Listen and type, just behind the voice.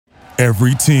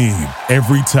Every team,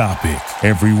 every topic,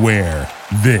 everywhere.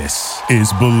 This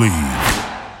is Believe.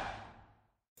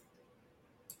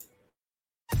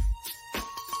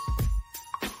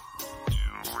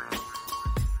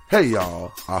 Hey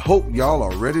y'all, I hope y'all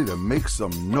are ready to make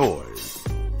some noise.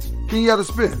 Kenyatta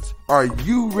Spence, are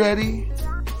you ready?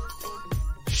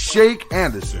 Shake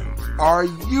Anderson, are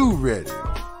you ready?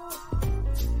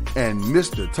 And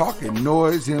Mr. Talking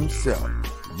Noise himself,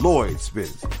 Lloyd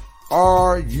Spence,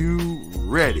 are you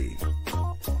ready?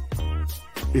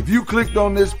 If you clicked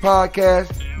on this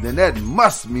podcast, then that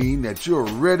must mean that you're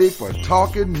ready for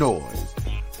Talking Noise,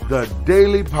 the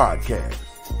daily podcast.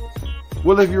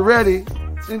 Well, if you're ready,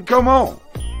 then come on,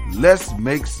 let's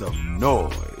make some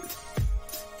noise.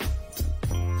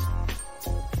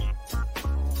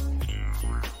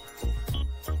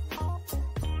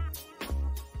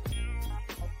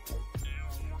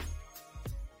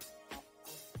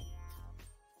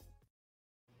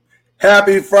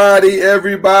 Happy Friday,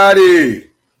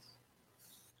 everybody.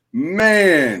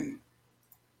 Man.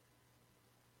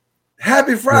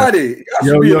 Happy Friday. Y'all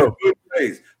should be in a good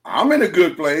place. I'm in a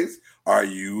good place. Are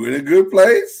you in a good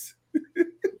place?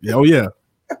 Oh, yeah.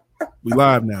 We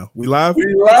live now. We live?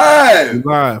 We live. We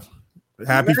live.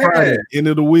 Happy Friday. End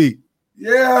of the week.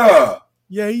 Yeah.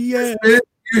 Yeah. You're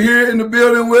here in the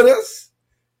building with us.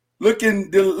 Looking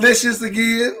delicious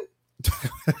again.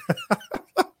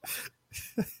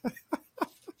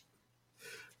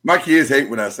 My kids hate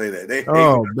when I say that. They hate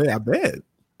man, I bet.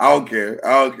 I don't care.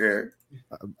 I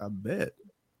bet.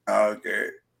 I don't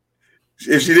care.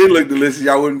 If she didn't look delicious,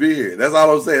 y'all wouldn't be here. That's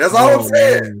all I'm saying. That's all I'm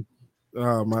saying.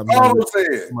 All I'm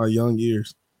saying. My young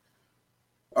years.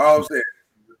 All I'm saying.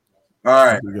 All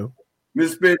right.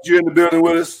 Miss Spence, you in the building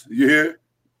with us? You here?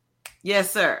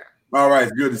 Yes, sir. All right.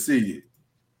 It's good to see you.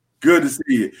 Good to see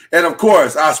you. And, of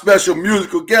course, our special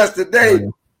musical guest today,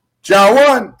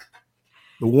 Jawan.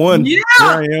 The one. Yeah. Here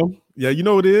I am. Yeah, you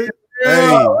know what it is?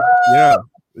 Yeah. Hey.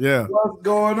 Yeah. What's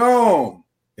going on?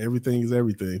 Everything is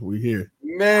everything. We here.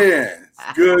 Man,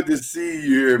 it's good to see you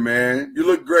here, man. You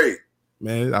look great.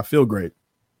 Man, I feel great.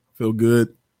 I feel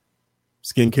good.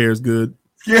 Skincare is good.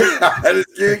 Yeah, the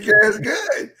skincare is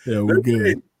good. Yeah, we're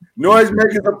good.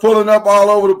 Noisemakers are pulling up all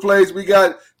over the place. We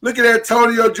got, look at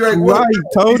Antonio Drake. Right,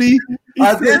 Tony.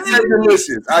 I did say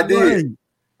delicious. I did. Right.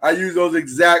 I use those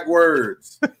exact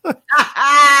words.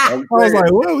 I was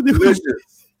like, what?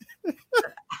 Delicious.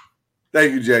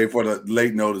 Thank you, Jay, for the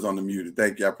late notice on the muted.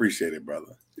 Thank you. I appreciate it,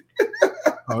 brother.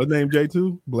 His name Jay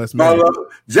too? Bless me.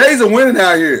 Jay's a winning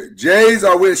out here. Jays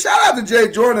are winning. Shout out to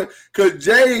Jay Jordan, because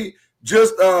Jay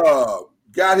just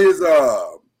got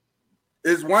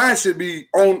his wine should be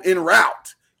en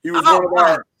route. He was one of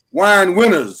our wine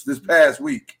winners this past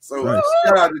week. So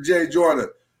shout out to Jay Jordan.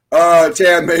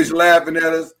 Chad Major laughing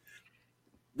at us.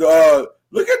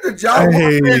 Look at the job.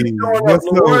 Hey,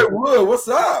 Lloyd Wood, what's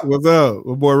up? What's up?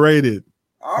 My boy Rated.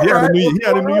 All he right.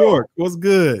 out of New York. What's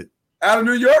good? Out of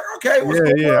New York? Okay. What's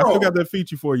going on? I still got that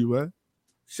feature for you, man.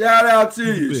 Shout out to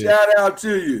you. Shout out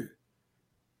to you.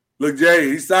 Look,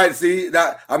 Jay, he's excited. See,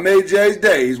 I made Jay's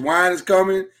day. His wine is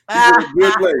coming. He's in a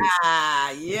good place.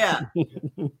 Yeah.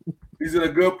 He's in a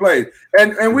good place.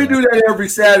 And we do that every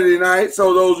Saturday night.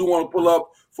 So those who want to pull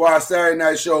up for our Saturday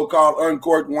night show called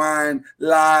Uncorked Wine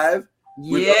Live.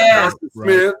 With Mr.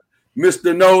 Smith,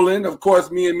 Mr. Nolan. Of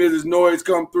course, me and Mrs. Noise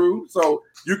come through. So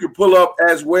you can pull up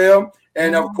as well.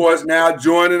 And, of course, now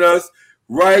joining us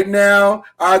right now,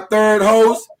 our third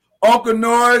host, Uncle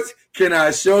Noise. Can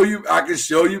I show you? I can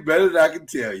show you better than I can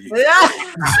tell you.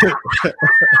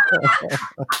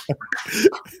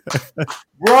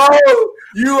 Bro,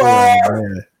 you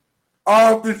are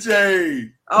off the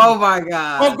chain. Oh, my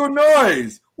God. Uncle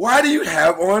Noise, why do you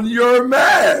have on your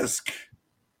mask?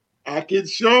 I can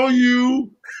show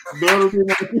you better than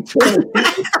I can tell you.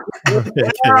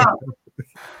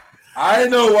 I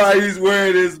know why he's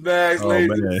wearing his mask,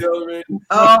 ladies and gentlemen.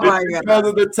 Oh, my God. Because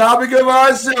of the topic of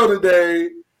our show today.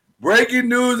 Breaking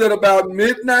news at about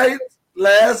midnight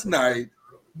last night.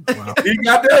 Wow. He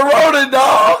got that Rona,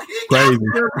 dog. Crazy.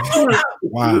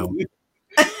 Wow.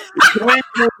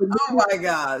 Oh, my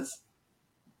gosh.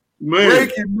 Man.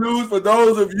 Breaking news for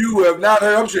those of you who have not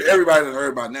heard. I'm sure everybody has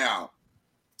heard by now.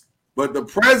 But the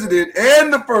president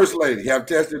and the first lady have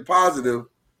tested positive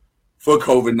for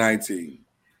COVID-19.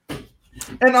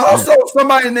 And also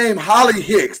somebody named Holly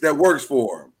Hicks that works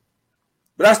for him.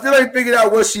 But I still ain't figured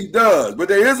out what she does. But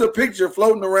there is a picture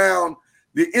floating around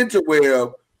the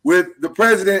interweb with the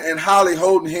president and Holly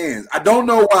holding hands. I don't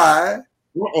know why.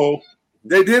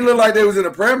 They didn't look like they was in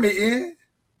a prayer meeting.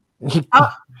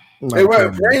 They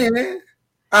weren't praying.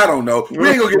 I don't know. We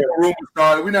ain't gonna get a rumor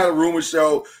started. We're not a rumor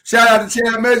show. Shout out to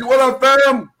Chad Major. What up,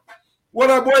 fam? What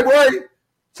up, boy?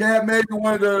 Chad Mason,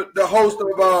 one of the host of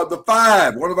The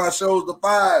Five, one of our shows, The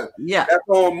Five. Yeah. That's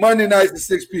on Monday nights at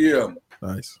 6 p.m.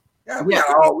 Nice. Yeah, we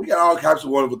got all kinds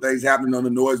of wonderful things happening on the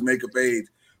Noisemaker page.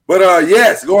 But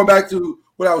yes, going back to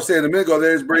what I was saying a minute ago,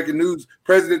 there's breaking news.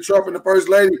 President Trump and the First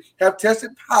Lady have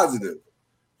tested positive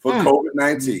for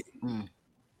COVID-19.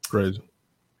 Crazy.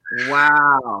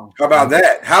 Wow. How about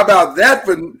that? How about that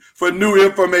for new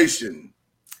information?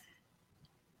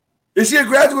 Is she a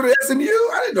graduate of SMU?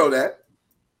 I didn't know that.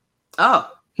 Oh.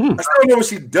 I still don't know what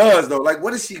she does, though. Like,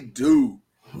 what does she do?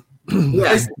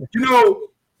 Yes. You know,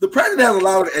 the president has a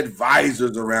lot of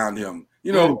advisors around him.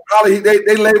 You know, probably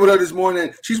they labeled her this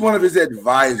morning. She's one of his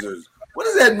advisors. What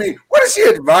does that mean? What is she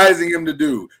advising him to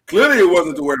do? Clearly, it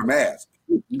wasn't to wear a mask.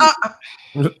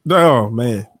 Oh,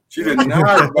 man. She did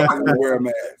not advise him to wear a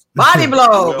mask. Body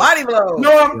blow. Body blow.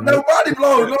 No body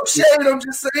blow. No shade. I'm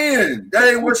just saying. That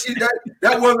ain't what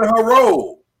that wasn't her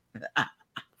role.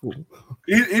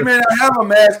 He may not have a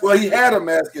mask. Well, he had a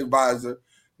mask advisor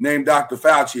named Dr.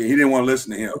 Fauci. He didn't want to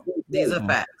listen to him. These are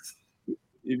facts.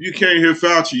 If you can't hear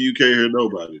Fauci, you can't hear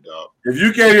nobody, dog. If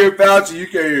you can't hear Fauci, you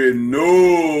can't hear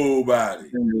nobody.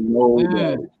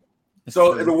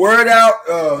 So the word out,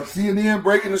 CNN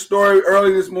breaking the story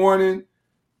early this morning.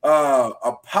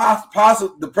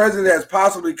 The president has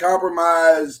possibly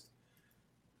compromised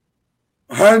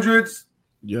hundreds,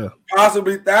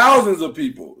 possibly thousands of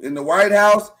people in the White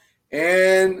House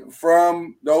and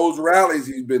from those rallies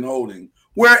he's been holding.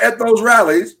 Where at those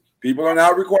rallies, people are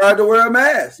now required to wear a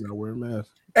mask.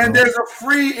 And there's a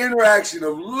free interaction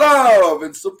of love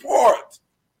and support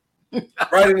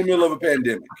right in the middle of a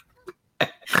pandemic.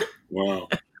 Wow.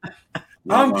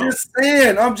 I'm just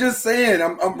saying.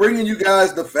 I'm bringing you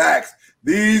guys the facts.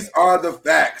 These are the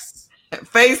facts.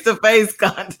 Face-to-face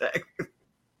contact.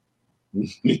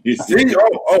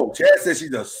 Chad says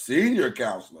she's a senior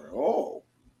counselor. Oh.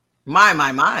 My.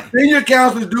 Senior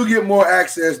counselors do get more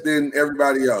access than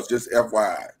everybody else, just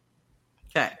FYI.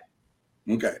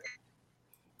 Okay.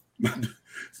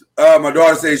 My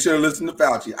daughter says he should have listened to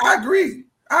Fauci. I agree.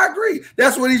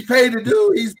 That's what he's paid to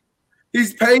do.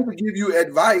 He's paid to give you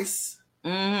advice.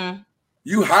 Mm-hmm.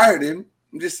 You hired him.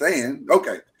 I'm just saying.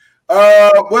 Okay.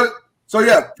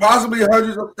 Possibly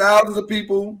hundreds of thousands of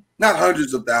people, not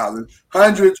hundreds of thousands,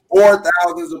 hundreds or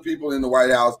thousands of people in the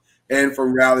White House and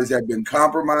from rallies have been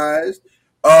compromised.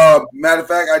 Matter of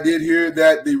fact, I did hear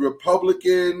that the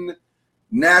Republican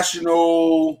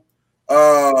National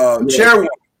chairwoman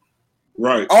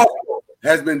also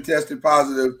has been tested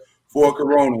positive for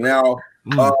corona. Now,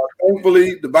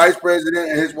 thankfully, the vice president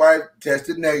and his wife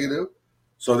tested negative.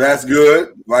 So that's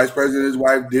good. The vice president and his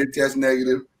wife did test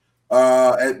negative.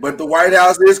 But the White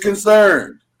House is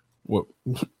concerned. What?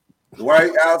 The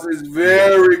White House is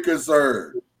very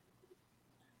concerned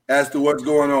as to what's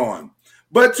going on.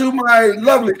 But to my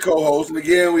lovely co-host, and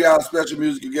again, we have special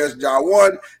musical guest,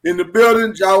 Jawan, in the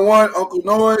building. Jawan, Uncle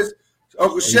Noise,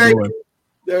 Uncle Shake,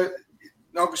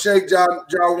 Uncle Shake,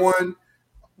 Jawan.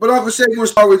 But Uncle Shake, we'll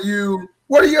start with you.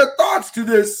 What are your thoughts to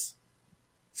this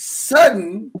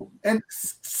sudden and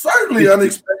certainly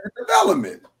unexpected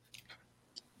development?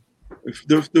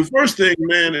 The first thing,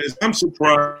 man, is I'm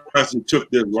surprised it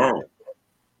took that long.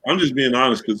 I'm just being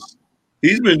honest because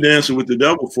he's been dancing with the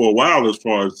devil for a while as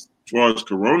far as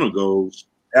corona goes.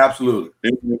 Absolutely.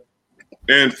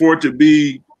 And for it to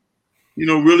be,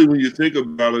 really when you think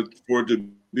about it, for it to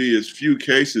be as few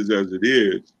cases as it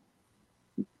is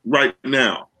right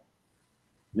now,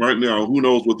 who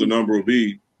knows what the number will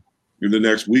be in the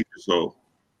next week or so.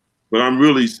 But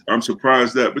I'm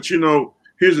surprised that. But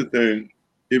here's the thing.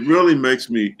 It really makes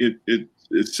me, it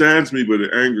saddens me, but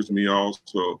it angers me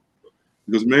also.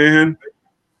 Because, man,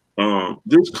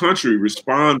 this country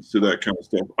responds to that kind of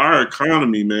stuff. Our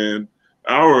economy, man,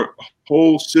 our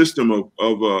whole system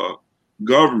of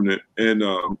government and,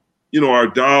 our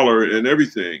dollar and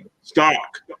everything,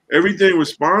 stock, everything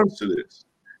responds to this.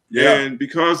 Yeah. And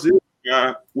because this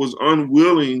guy was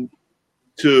unwilling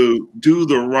to do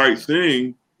the right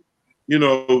thing,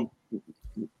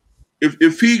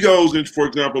 if he goes into, for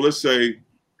example, let's say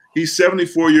he's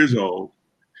 74 years old,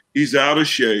 he's out of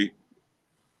shape.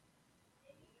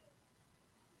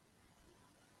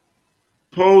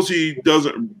 Suppose he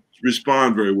doesn't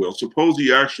respond very well. Suppose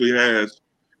he actually has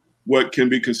what can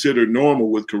be considered normal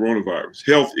with coronavirus,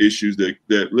 health issues that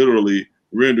literally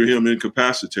render him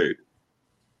incapacitated.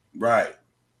 Right.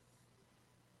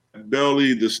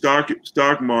 Belly, the stock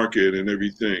market and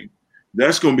everything,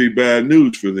 that's going to be bad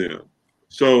news for them.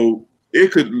 So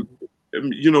it could,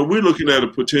 we're looking at a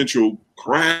potential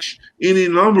crash, any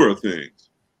number of things,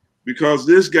 because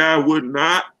this guy would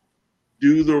not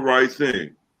do the right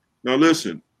thing. Now,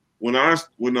 listen, when I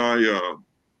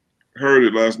heard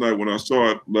it last night, when I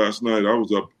saw it last night, I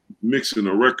was up mixing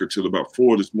a record till about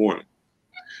 4 this morning.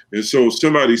 And so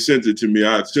somebody sent it to me.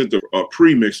 I had sent a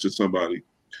pre-mix to somebody.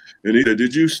 And he said,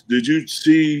 did you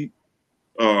see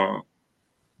the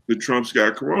Trump's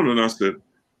got corona? And I said,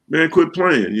 man, quit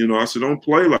playing. You know, I said, don't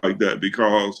play like that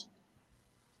because,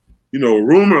 you know, a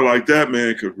rumor like that,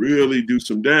 man, could really do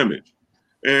some damage.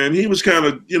 And he was kind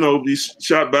of, you know, he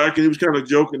shot back and he was kind of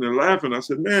joking and laughing. I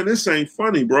said, man, this ain't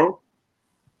funny, bro.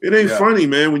 It ain't funny,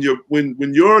 man. When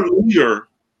your leader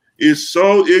is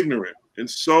so ignorant and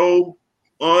so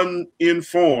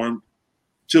uninformed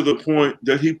to the point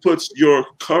that he puts your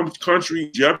country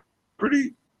in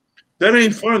jeopardy, that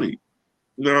ain't funny.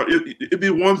 Now, it'd be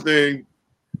one thing.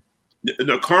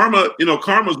 The karma, you know,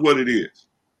 karma's what it is.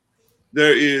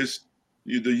 There is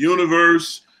the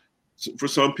universe. For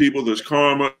some people, there's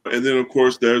karma, and then of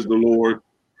course there's the Lord,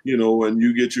 you know, and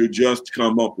you get your just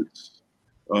comeuppance.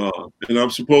 And I'm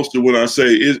supposed to, when I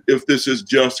say if this is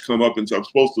just comeuppance, I'm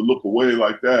supposed to look away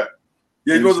like that.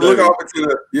 Yeah, you're supposed to look off into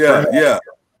the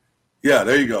yeah.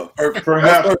 There you go.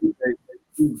 Perhaps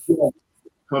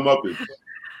comeuppance,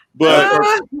 but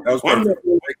that was perfect.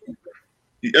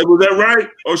 Was that right,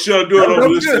 or should I do it over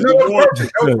this?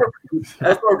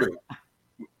 That's perfect.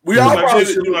 We all probably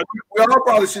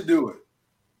should do it.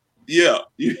 Yeah.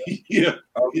 Okay,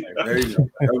 there you go.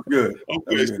 That was good.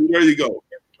 Okay, so there you go.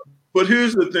 But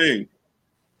here's the thing.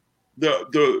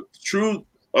 The truth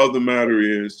of the matter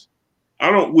is, I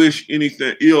don't wish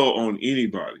anything ill on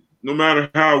anybody. No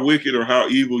matter how wicked or how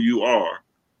evil you are,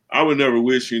 I would never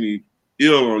wish any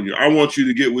ill on you. I want you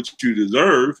to get what you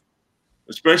deserve,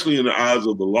 especially in the eyes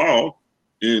of the law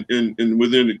and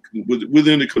within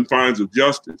the confines of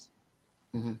justice.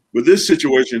 Mm-hmm. But this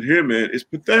situation here, man, is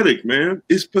pathetic, man.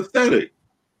 It's pathetic.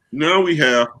 Now we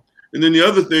have, and then the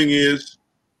other thing is,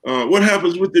 what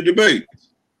happens with the debate?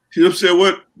 You know what I'm saying?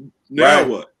 What now? Right.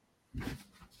 What?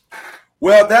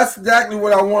 Well, that's exactly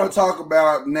what I want to talk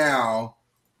about now.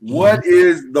 What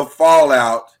is the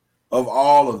fallout of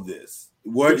all of this?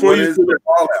 What is the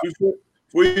fallout?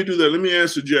 Before you do that, let me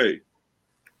answer Jay.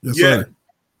 Yes, sir.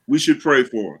 We should pray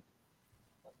for him.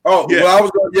 Oh, yeah. Well, I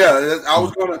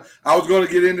was gonna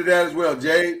get into that as well.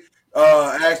 Jay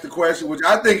asked the question, which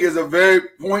I think is a very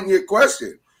poignant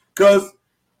question, because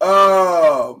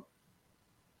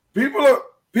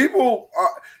people are.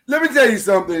 Let me tell you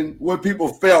something. What people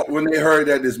felt when they heard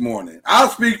that this morning. I'll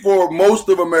speak for most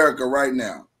of America right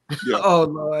now. Yeah. Oh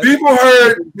Lord. People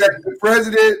heard that the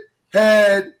president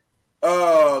had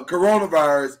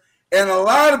coronavirus, and a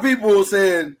lot of people were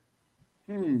saying,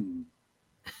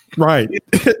 Right.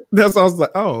 That's what I was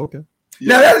like, oh, okay.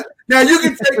 Now you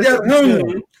can take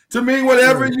that to mean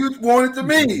whatever you want it to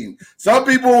mean. Some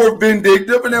people were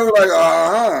vindictive and they were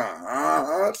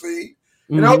like, see.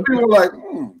 And other people were like,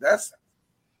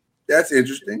 that's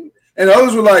interesting. And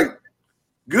others were like,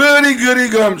 goody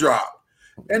gumdrop.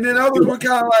 And then others were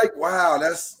kind of like, wow,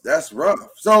 that's rough.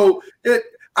 So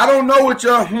I don't know what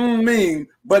your mean,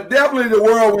 but definitely the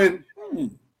world went,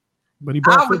 But he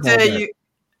I would tell you,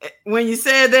 when you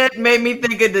said that, made me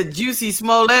think of the Juicy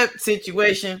Smollett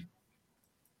situation.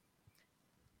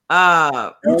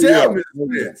 You tell me.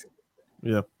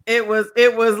 Yeah. It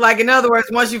was like, in other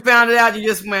words, once you found it out, you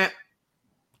just went,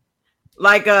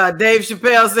 like Dave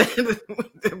Chappelle said,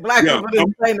 the black people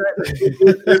didn't say that.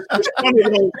 It's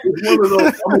one of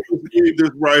those. I'm going to leave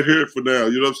this right here for now.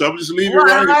 You know what I'm saying? I'm just leaving it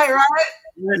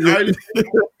right.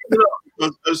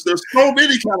 There's so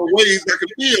many kind of ways I can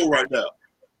feel right now.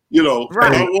 You know,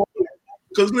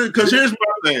 because here's my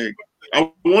thing.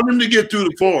 I want him to get through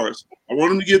the forest. I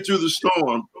want him to get through the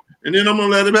storm, and then I'm gonna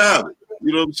let him have it.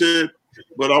 You know what I'm saying?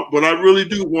 But I really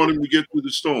do want him to get through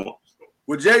the storm.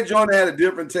 Well, Jay Jonah had a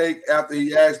different take after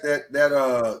he asked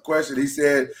that question. He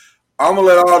said, "I'm gonna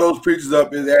let all those preachers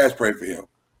up his ass pray for him."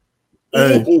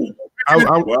 Hey,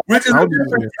 which is a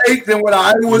different take than what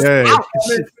I was.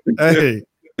 Hey,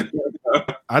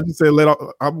 I just say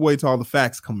I'm wait till all the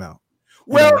facts come out.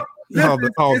 Well,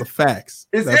 all the facts.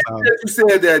 It's interesting that you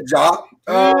said that, Jock.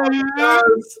 Are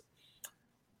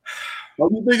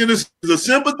you thinking this is a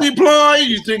sympathy ploy?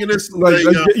 You thinking this is because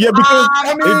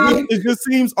it just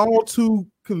seems all too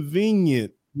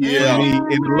convenient. Yeah.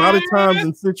 And a lot of times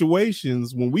in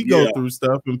situations when we go through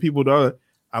stuff and people don't,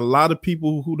 a lot of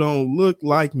people who don't look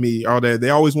like me are that they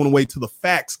always want to wait till the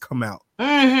facts come out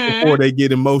before they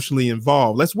get emotionally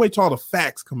involved. Let's wait till all the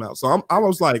facts come out. So I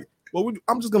was like, well,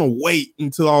 I'm just gonna wait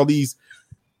until all these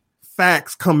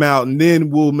facts come out, and then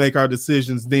we'll make our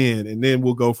decisions then, and then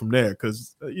we'll go from there.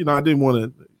 Because I didn't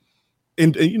want to,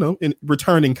 in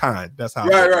returning kind. That's how.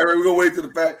 Right. We're gonna wait till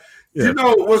the fact. Yeah. You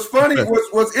know what's funny?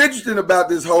 What's interesting about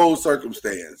this whole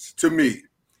circumstance to me?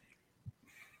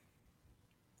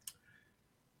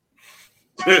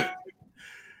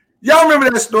 Y'all remember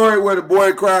that story where the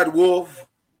boy cried wolf?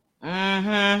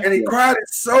 Mm-hmm. And he cried it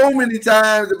so many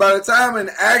times that by the time an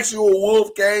actual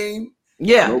wolf came,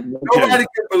 nobody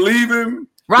could believe him.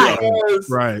 Right.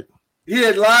 Right. He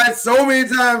had lied so many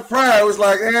times prior. It was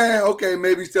like, okay,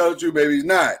 maybe he's telling the truth, maybe he's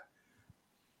not.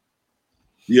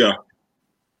 Yeah.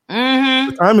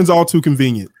 The timing's all too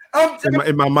convenient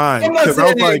in my mind. I'm not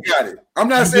saying he ain't got it. I'm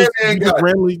not saying he ain't got it.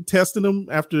 Randomly testing him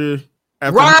after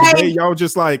right. the debate, y'all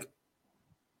just like,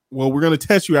 well, we're gonna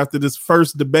test you after this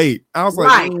first debate. I was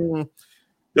like,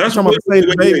 that's talking about the same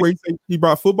debate where he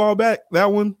brought football back. That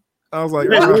one, I was like,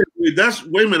 wait a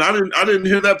minute. I didn't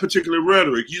hear that particular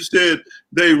rhetoric. You said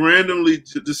they randomly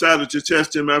decided to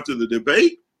test him after the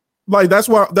debate. Like that's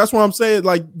why I'm saying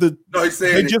like they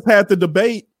just had the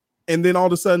debate, and then all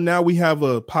of a sudden now we have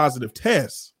a positive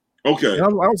test. Okay, and I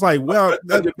was like, well,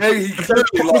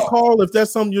 if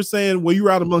that's something you're saying, well, you're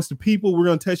out amongst the people, we're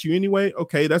gonna test you anyway.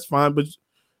 Okay, that's fine, but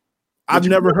I've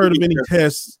never heard of any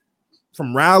tests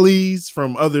from rallies,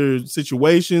 from other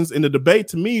situations. And the debate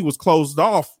to me was closed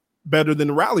off better than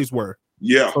the rallies were.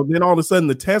 Yeah. So then all of a sudden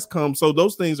the test comes. So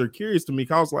those things are curious to me.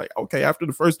 I was like, okay, after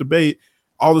the first debate,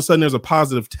 all of a sudden there's a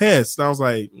positive test. And I was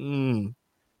like,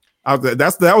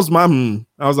 that was my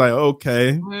I was like,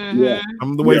 okay. Yeah.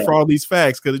 I'm the way for all these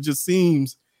facts because it just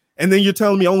seems. And then you're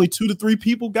telling me only 2 to 3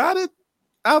 people got it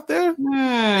out there,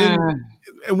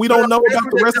 and we don't know about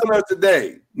the rest of us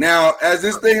today. Now, as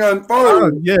this thing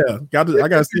unfolds, I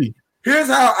gotta see. Here's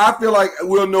how I feel like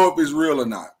we'll know if it's real or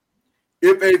not.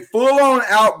 If a full-on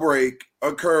outbreak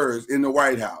occurs in the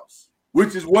White House,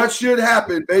 which is what should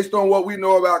happen based on what we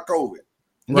know about COVID,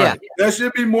 right? There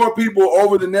should be more people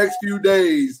over the next few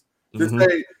days to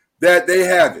say that they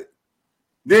have it.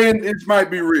 Then it might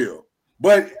be real.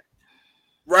 But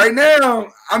right now,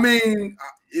 I mean,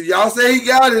 if y'all say he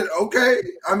got it, okay.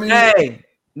 I mean, hey,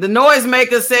 the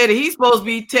noisemaker said that he's supposed to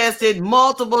be tested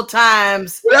multiple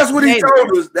times. Well, that's what he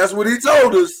told us. That's what he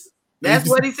told us. That's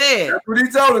what he said. That's what he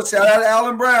told us. Shout out to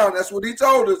Alan Brown. That's what he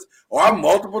told us. Or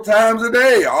multiple times a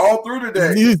day, all through the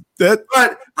day.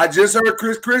 But I just heard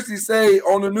Chris Christie say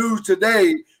on the news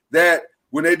today that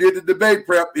when they did the debate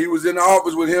prep, he was in the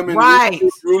office with him and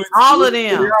all of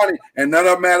them, and none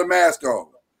of them had a mask on.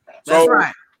 So that's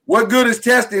right. What good is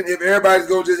testing if everybody's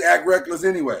gonna just act reckless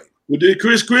anyway? Well, did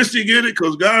Chris Christie get it?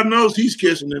 Because God knows he's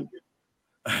kissing him.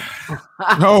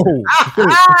 No.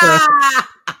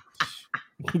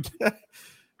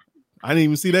 I didn't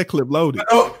even see that clip loaded.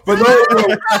 For those who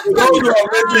are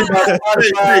listening by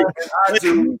Spotify and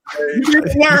iTunes, you need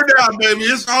to learn now, baby.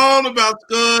 It's all about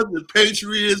Scud, the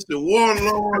Patriots, the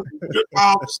Warlords, the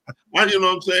Hawks. You know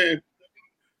what I'm saying?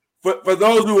 For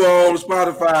those who are on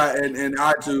Spotify and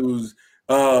iTunes,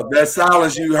 that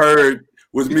silence you heard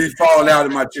was me falling out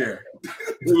of my chair.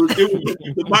 It was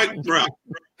the mic drop.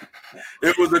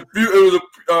 It was a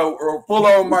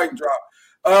full-on mic drop.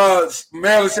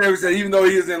 Marilyn Sherry said, even though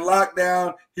he is in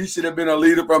lockdown, he should have been a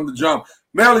leader from the jump.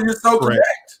 Marilyn, you're so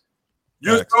correct.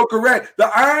 You're so correct.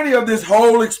 The irony of this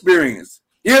whole experience,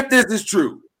 if this is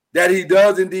true, that he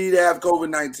does indeed have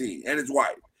COVID-19 and his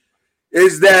wife,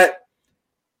 is that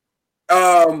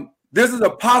this is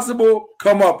a possible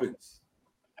comeuppance.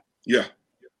 Yeah.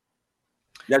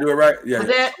 You gotta do it right.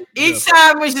 Yeah. Each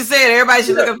time we should say it, everybody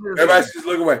should look up. Everybody should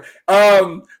look away.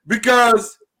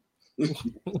 Because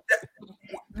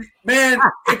man,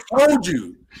 it told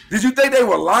you. Did you think they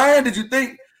were lying? Did you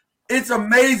think it's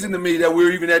amazing to me that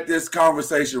we're even at this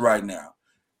conversation right now?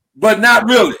 But not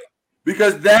really,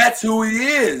 because that's who he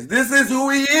is. This is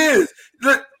who he is.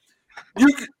 Look,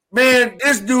 man,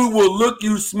 this dude will look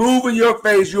you smooth in your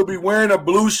face. You'll be wearing a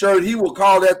blue shirt. He will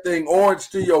call that thing orange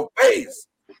to your face.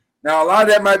 Now, a lot of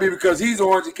that might be because he's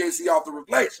orange and can't see off the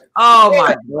reflection. Oh,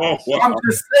 my God. I'm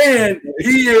just saying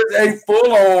he is a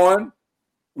full-on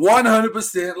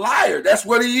 100% liar. That's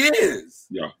what he is.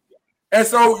 Yeah. And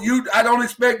so I don't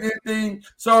expect anything.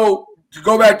 So to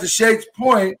go back to Shake's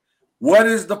point, what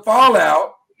is the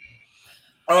fallout?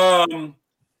 I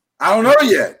don't know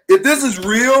yet. If this is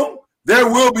real, there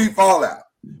will be fallout.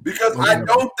 Because I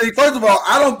don't think, first of all,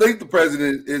 I don't think the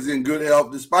president is in good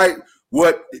health, despite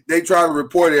what they try to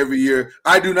report every year.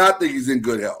 I do not think he's in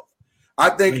good health. I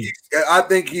think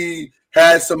he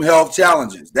has some health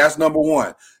challenges. That's number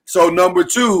one. So number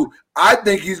two, I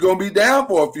think he's going to be down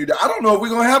for a few days. I don't know if we're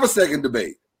going to have a second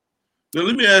debate. Now,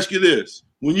 let me ask you this.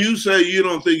 When you say you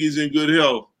don't think he's in good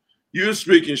health, you're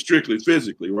speaking strictly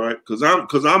physically, right? Because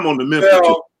I'm on the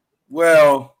mental.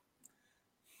 Well,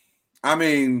 I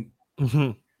mean.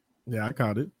 Yeah, I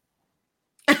caught it.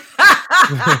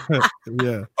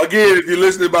 Yeah. Again, if you're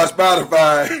listening by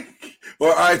Spotify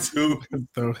or iTunes,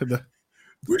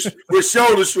 we're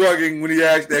shoulder shrugging when he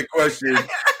asked that question.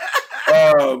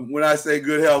 When I say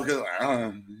good health,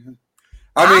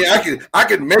 I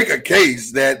can make a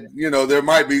case that there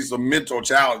might be some mental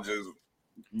challenges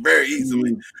very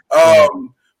easily.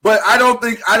 But I don't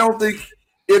think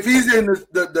if he's in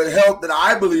the health that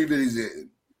I believe that he's in,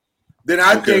 then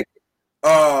I think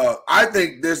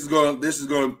this is going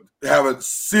to have a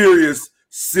serious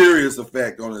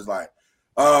effect on his life.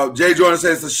 Jay Jordan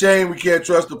says it's a shame we can't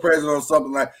trust the president on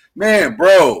something like, man,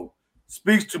 bro,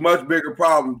 speaks to much bigger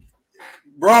problem.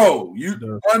 Bro,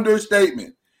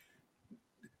 understatement.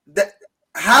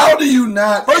 How do you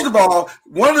not? First of all,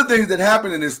 one of the things that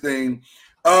happened in this thing,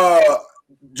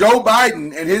 Joe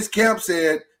Biden and his camp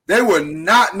said they were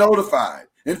not notified.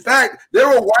 In fact, there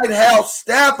were White House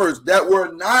staffers that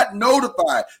were not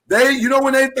notified.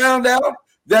 When they found out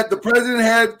that the president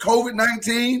had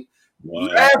COVID-19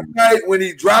 last night when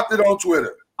he dropped it on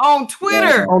Twitter. On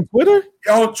Twitter. On Twitter?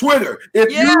 On Twitter.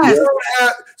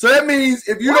 So that means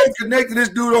if you don't connect to this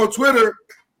dude on Twitter.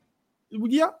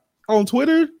 Yeah, on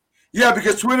Twitter? Yeah,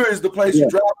 because Twitter is the place you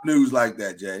drop news like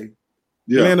that, Jay.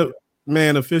 Yeah.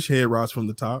 Man, a fish head rots from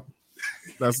the top.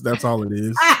 That's all it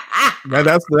is.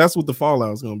 That's what the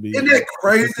fallout is going to be. Isn't that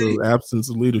crazy? The absence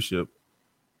of leadership.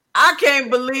 I can't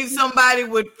believe somebody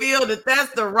would feel that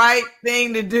that's the right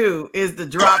thing to do is to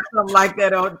drop something like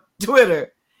that on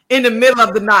Twitter in the middle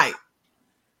of the night.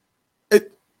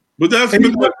 But that's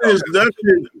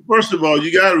first of all,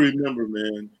 you got to remember,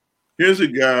 man, here's a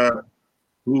guy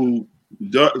who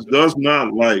does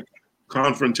not like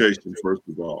confrontation, first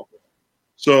of all.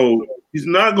 So he's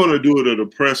not going to do it at a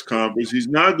press conference. He's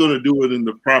not going to do it in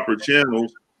the proper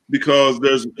channels because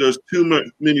there's too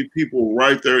many people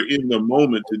right there in the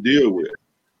moment to deal with.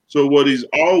 So what he's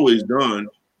always done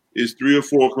is 3 or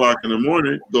 4 o'clock in the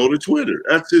morning, go to Twitter.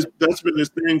 That's been his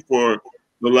thing for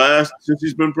since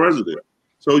he's been president.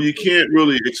 So you can't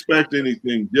really expect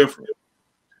anything different.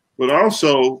 But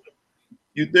also,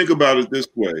 you think about it this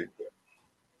way.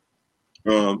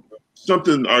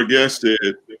 Something our guest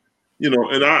said,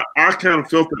 and I kind of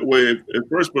felt that way at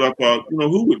first, but I thought,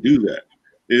 who would do that?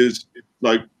 Is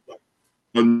like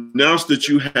announce that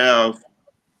you have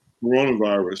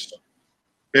coronavirus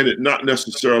and it not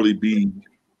necessarily be,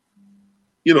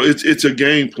 it's a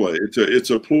gameplay. It's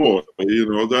a ploy,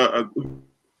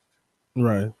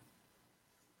 Right.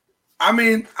 I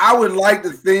mean, I would like to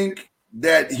think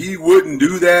that he wouldn't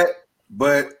do that,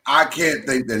 but I can't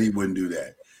think that he wouldn't do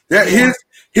that. That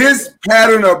his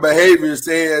pattern of behavior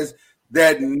says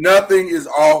that nothing is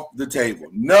off the table.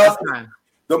 Nothing.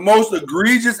 The most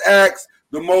egregious acts,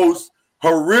 the most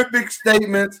horrific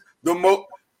statements, bro,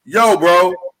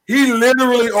 he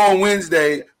literally on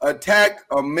Wednesday attacked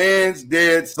a man's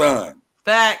dead son.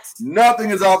 Facts.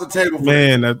 Nothing is off the table for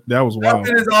him. That was wild.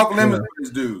 Nothing is off limits for this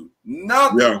dude.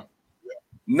 Nothing. Yeah.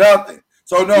 Nothing.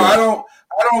 So no, yeah.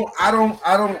 I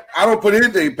don't put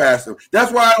anything past him.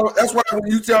 That's why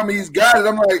when you tell me he's got it,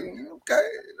 I'm like, okay,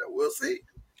 we'll see.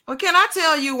 Well, can I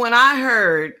tell you, when I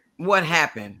heard what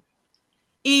happened,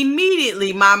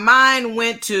 immediately my mind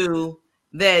went to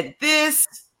that this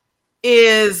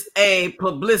is a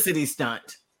publicity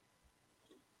stunt.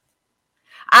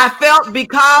 I felt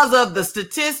because of the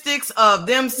statistics of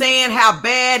them saying how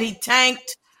bad he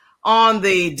tanked on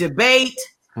the debate,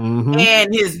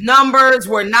 and his numbers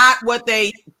were not what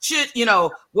they should,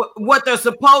 what they're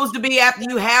supposed to be after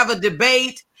you have a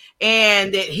debate,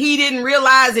 and that he didn't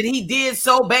realize that he did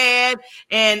so bad,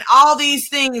 and all these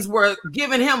things were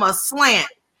giving him a slant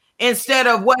instead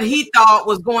of what he thought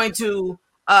was going to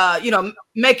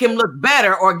make him look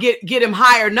better or get him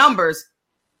higher numbers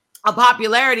of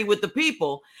popularity with the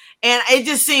people. And it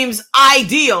just seems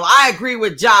ideal. I agree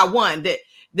with Ja One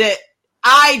that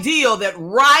ideal that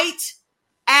right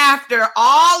after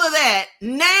all of that,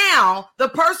 now the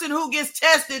person who gets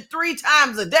tested 3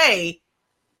 times a day,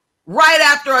 right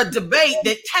after a debate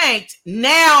that tanked,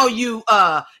 now you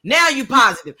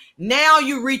positive. Now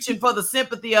you reaching for the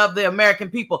sympathy of the American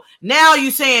people. Now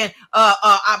you saying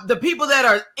the people that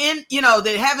are in,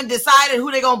 that haven't decided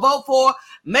who they're gonna vote for,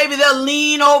 maybe they'll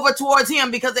lean over towards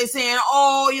him because they're saying,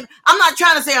 I'm not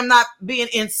trying to say I'm not being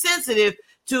insensitive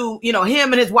to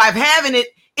him and his wife having it,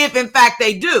 if in fact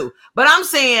they do. But I'm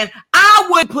saying I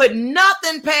would put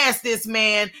nothing past this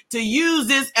man to use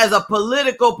this as a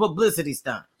political publicity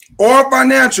stunt. Or a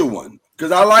financial one.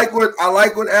 Because I like what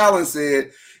Alan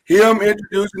said. Him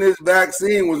introducing this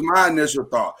vaccine was my initial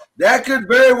thought. That could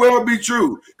very well be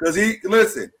true. Because he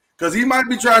might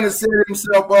be trying to set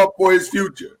himself up for his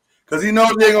future. because he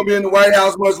knows he ain't gonna be in the White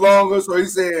House much longer. So he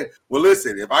said, "Well,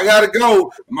 listen, if I gotta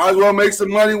go, I might as well make some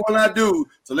money when I do.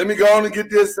 So let me go on and get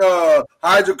this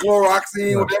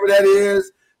hydrochloroxine, whatever that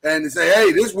is, and say,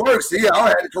 hey, this works. See, I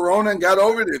had the corona and got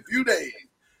over it in a few days.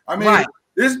 I mean,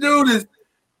 This dude is.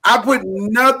 I put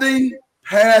nothing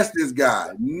past this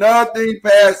guy. Nothing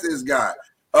past this guy.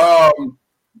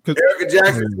 Erica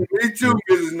Jackson, me too,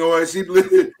 Mrs. Noise. She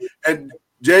and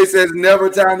Jay says never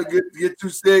time to get too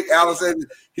sick. Alan says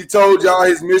he told y'all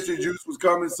his mystery juice was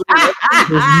coming soon.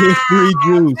 Mystery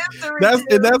juice.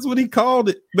 That's what he called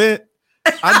it, man.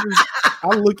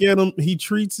 I look at him. He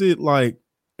treats it like,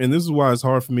 and this is why it's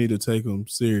hard for me to take him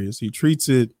serious. He treats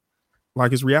it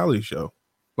like his reality show,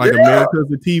 like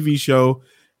America's a TV show,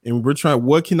 and we're trying.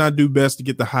 What can I do best to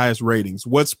get the highest ratings?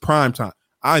 What's prime time?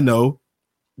 I know.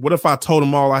 What if I told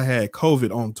him all I had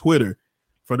COVID on Twitter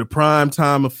for the prime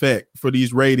time effect for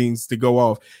these ratings to go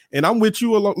off? And I'm with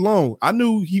you alone. I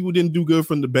knew he didn't do good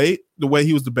from debate the way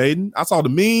he was debating. I saw the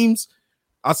memes.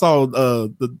 I saw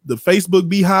the Facebook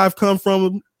beehive come from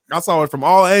him. I saw it from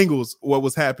all angles what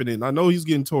was happening. I know he's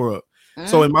getting tore up.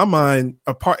 So in my mind,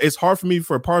 it's hard for me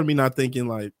for a part of me not thinking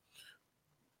like,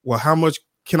 well, how much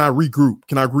can I regroup?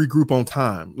 Can I regroup on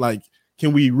time? Like,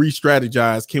 can we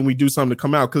re-strategize? Can we do something to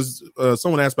come out? Because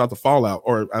someone asked about the fallout,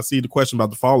 or I see the question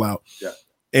about the fallout. Yeah.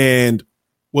 And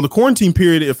well, the quarantine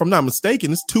period, if I'm not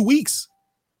mistaken, is 2 weeks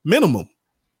minimum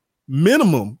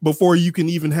before you can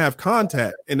even have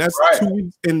contact. And that's 2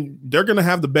 weeks. And they're going to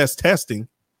have the best testing,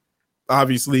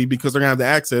 obviously, because they're going to have the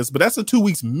access. But that's a 2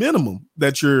 weeks minimum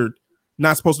that you're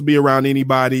not supposed to be around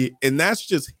anybody. And that's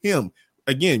just him.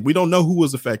 Again, we don't know who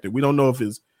was affected. We don't know if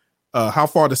it's how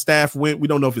far the staff went. We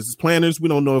don't know if it's his planners. We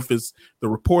don't know if it's the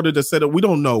reporter that set up. We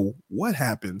don't know what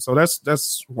happened. So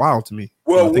that's wild to me.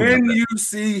 Well, when you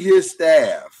see his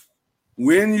staff,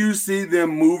 when you see them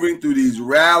moving through these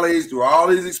rallies, through all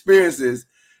these experiences,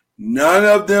 none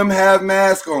of them have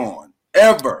masks on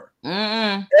ever,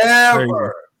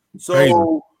 ever.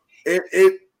 So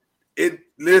it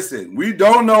listen, we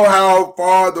don't know how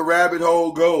far the rabbit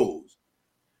hole goes.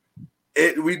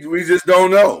 We just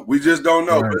don't know. We just don't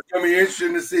know. Right. But it's going to be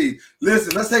interesting to see.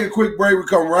 Listen, let's take a quick break. We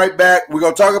come right back. We're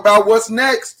going to talk about what's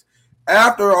next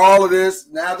after all of this.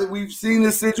 Now that we've seen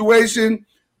this situation,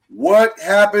 what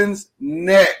happens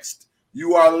next?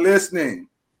 You are listening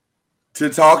to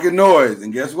Talking Noise.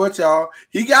 And guess what, y'all?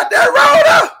 He got that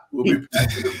roller. We'll be back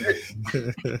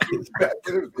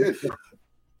in a bit.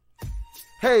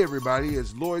 Hey, everybody.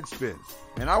 It's Lloyd Spence.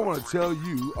 And I want to tell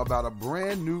you about a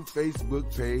brand new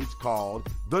Facebook page called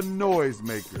The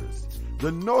Noisemakers.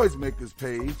 The Noisemakers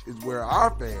page is where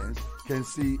our fans can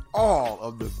see all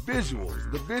of the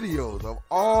visuals, the videos of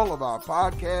all of our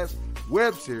podcasts,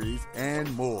 web series, and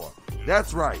more.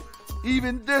 That's right.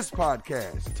 Even this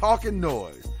podcast, Talking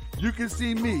Noise. You can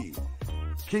see me,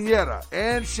 Kenyatta,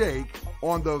 and Shake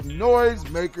on the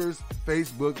Noisemakers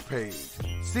Facebook page.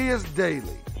 See us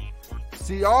daily.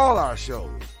 See all our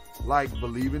shows. Like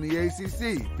Believe in the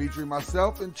ACC, featuring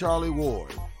myself and Charlie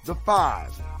Ward, The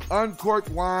Five, Uncorked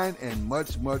Wine, and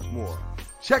much, much more.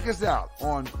 Check us out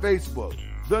on Facebook,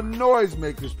 The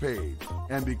Noisemakers page,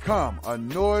 and become a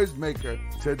noisemaker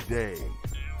today.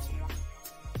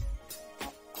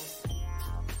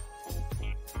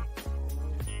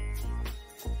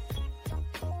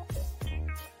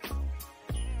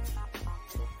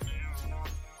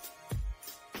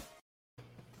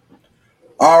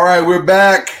 All right, we're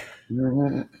back.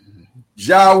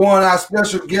 Ja One, our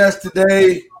special guest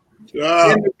today, in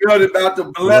the building, about to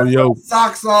bless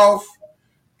socks off.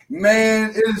 Man,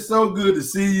 it is so good to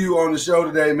see you on the show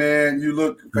today, man. You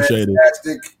look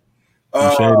fantastic.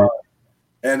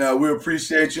 And we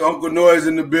appreciate you. Uncle Noise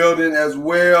in the building as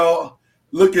well,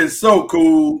 looking so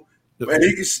cool. And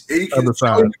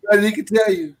he can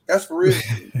tell you. That's for real.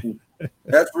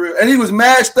 That's for real. And he was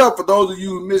mashed up, for those of you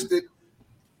who missed it.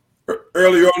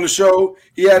 Earlier on the show,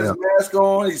 he had his mask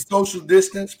on. He's social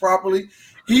distanced properly.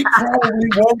 He probably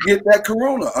won't get that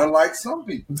corona, unlike some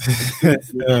people.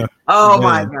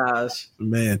 My gosh,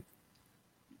 man!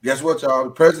 Guess what, y'all? The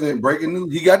president, breaking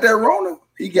news. He got that Rona.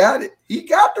 He got it. He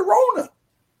got the Rona.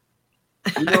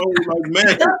 You know,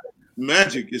 like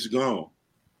magic is gone.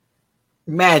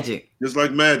 Magic, just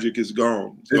like magic is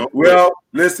gone. Well,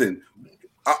 listen,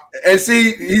 and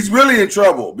see, he's really in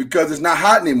trouble because it's not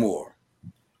hot anymore.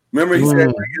 Remember, he said when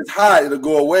it gets hot, it'll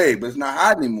go away, but it's not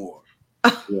hot anymore.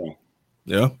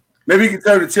 Yeah. Maybe he can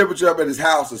turn the temperature up at his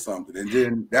house or something, and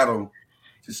then that'll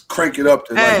just crank it up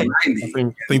to like 90.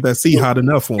 I think that's hot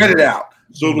enough for him. Get it out.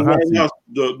 So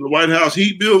the White House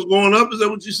heat bill's going up? Is that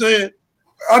what you're saying?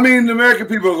 I mean, the American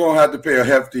people are going to have to pay a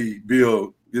hefty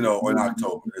bill in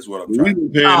October is what I'm trying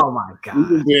to say. Oh my God. We've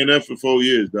been paying that for 4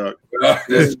 years, Doc.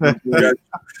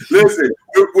 Listen,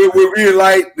 we're being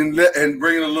light and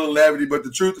bringing a little levity, but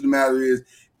the truth of the matter is,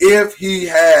 if he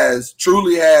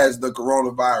truly has the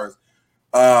coronavirus,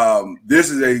 this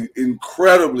is an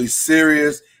incredibly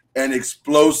serious and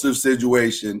explosive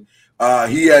situation.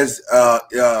 He has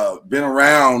been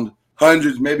around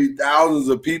hundreds, maybe thousands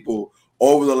of people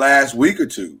over the last week or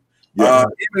two. Yeah.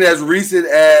 Even as recent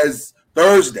as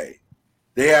Thursday,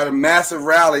 they had a massive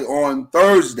rally on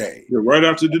Thursday. Yeah, right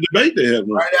after the debate they had.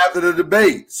 Right after the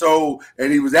debate. So,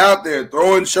 and he was out there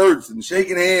throwing shirts and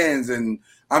shaking hands. And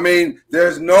I mean,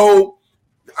 there's no,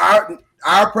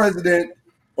 our president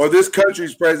or this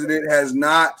country's president has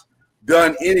not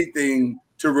done anything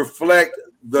to reflect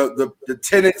the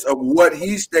tenets of what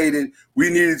he stated we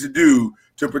needed to do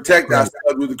to protect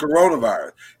ourselves with the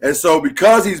coronavirus. And so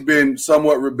because he's been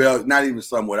somewhat rebellious, not even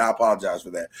somewhat, I apologize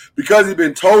for that, because he's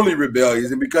been totally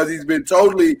rebellious and because he's been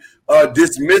totally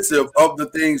dismissive of the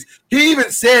things, he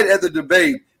even said at the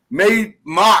debate,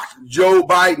 mocked Joe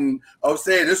Biden of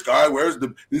saying, this guy wears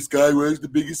the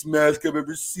biggest mask I've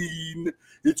ever seen.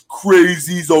 It's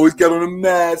crazy. He's always got on a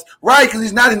mask. Right, because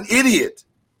he's not an idiot.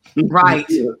 Right.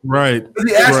 Right.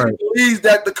 He actually believes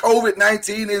that the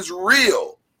COVID-19 is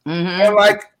real. Mm-hmm. And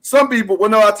like some people, well,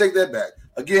 no, I'll take that back.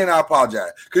 Again, I apologize.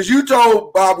 Because you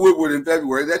told Bob Woodward in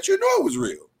February that you know it was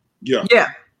real. Yeah.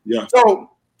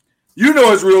 So you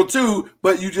know it's real too,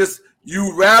 but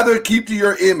you rather keep to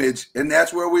your image, and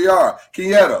that's where we are.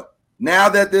 Kieta, now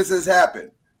that this has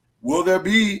happened, will there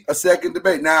be a second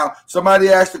debate? Now, somebody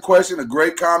asked a question, a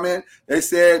great comment. They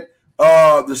said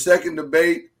the second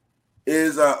debate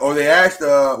is, or they asked,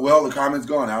 well, the comment's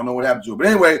gone. I don't know what happened to it. But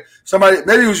anyway, somebody,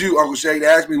 maybe it was you, Uncle Shake,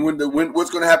 asked me when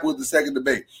what's going to happen with the second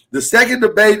debate. The second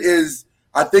debate is,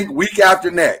 I think, week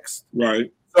after next.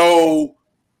 Right. So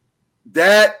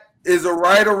that is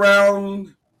right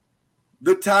around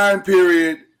the time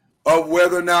period of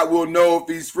whether or not we'll know if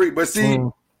he's free. But see,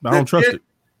 I don't trust it.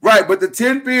 Right, but the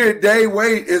 10-day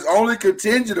wait is only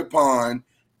contingent upon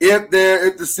if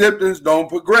the symptoms don't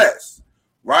progress.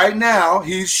 Right now,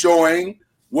 he's showing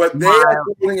what they are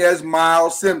calling as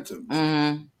mild symptoms.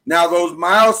 Mm-hmm. Now, those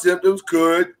mild symptoms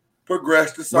could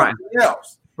progress to something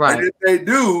else. Right. And if they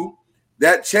do,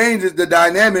 that changes the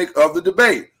dynamic of the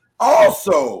debate.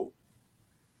 Also,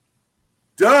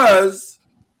 does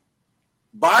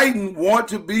Biden want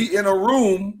to be in a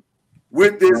room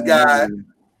with this guy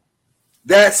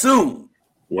that soon?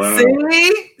 Wow.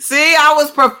 See, I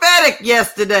was prophetic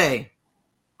yesterday.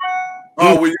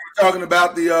 Oh, when you were talking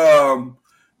about the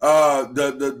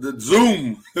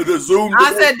Zoom, the Zoom.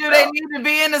 I said, do they need to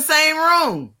be in the same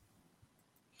room?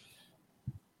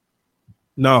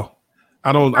 No,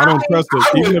 I don't trust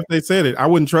it. Even if they said it, I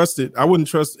wouldn't trust it. I wouldn't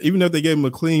trust, even if they gave him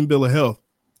a clean bill of health.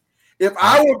 If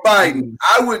I were Biden,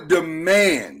 I would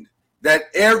demand that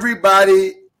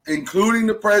everybody, including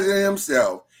the president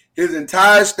himself, his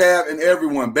entire staff, and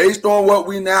everyone, based on what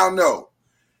we now know,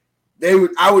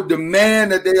 I would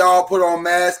demand that they all put on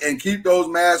masks and keep those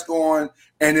masks on.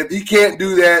 And if he can't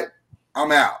do that,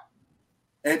 I'm out.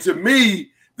 And to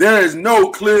me, there is no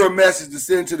clearer message to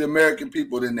send to the American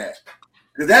people than that.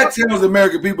 Because that tells the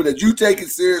American people that you take it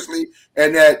seriously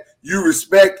and that you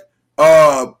respect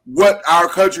what our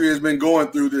country has been going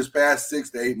through this past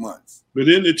 6 to 8 months. But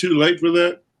isn't it too late for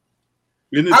that?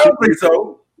 I don't think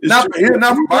so. Not for him,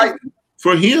 not for Biden.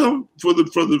 For him,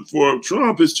 for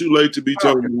Trump, it's too late to be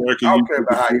telling America. I don't care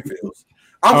about how he feels.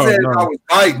 I'm saying if I was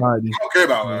Biden, I don't care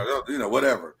about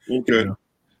whatever. Okay.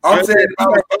 I'm saying if I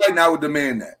was Biden, I would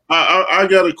demand that. I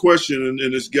got a question,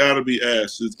 and it's got to be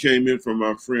asked. It came in from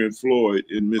my friend Floyd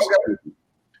in Mississippi. Okay.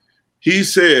 He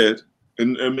said,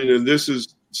 and this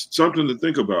is something to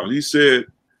think about. He said,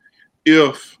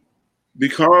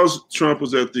 because Trump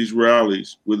was at these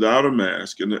rallies without a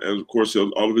mask, and of course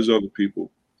all of his other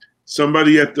people,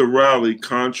 somebody at the rally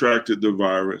contracted the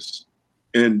virus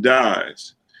and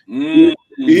dies. Mm-hmm.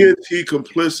 Is he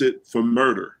complicit for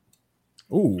murder?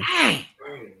 Ooh. Dang.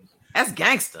 That's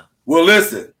gangster. Well,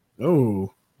 listen.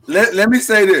 Oh. Let me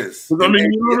say this. I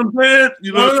mean, you know what I'm saying?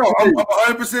 No, I'm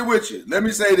 100% with you. Let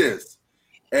me say this.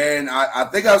 And I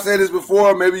think I've said this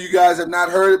before. Maybe you guys have not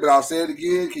heard it, but I'll say it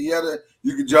again. Kieta,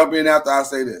 you can jump in after I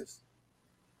say this.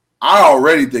 I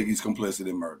already think he's complicit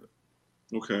in murder.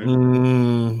 Okay.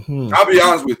 Mm-hmm. I'll be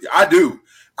honest with you. I do.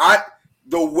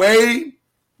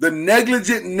 The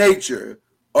negligent nature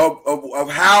of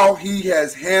how he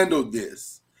has handled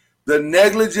this, the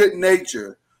negligent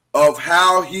nature of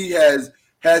how he has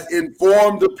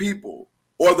informed the people,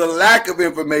 or the lack of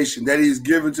information that he's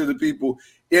given to the people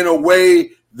in a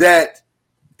way that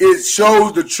it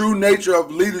shows the true nature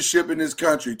of leadership in this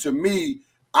country. To me,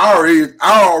 I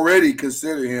already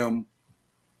consider him.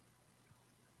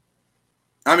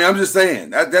 I mean, I'm just saying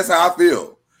that's how I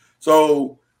feel.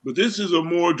 So, but this is a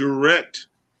more direct.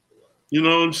 You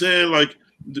know what I'm saying? Like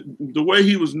the way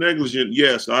he was negligent.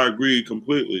 Yes, I agree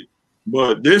completely.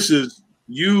 But this is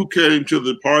you came to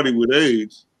the party with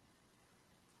AIDS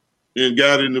and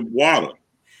got in the water.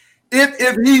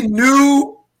 If he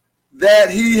knew that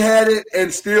he had it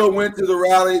and still went to the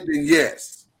rally, then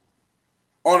yes.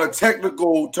 On a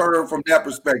technical term from that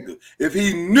perspective. If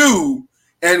he knew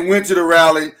and went to the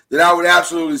rally, then I would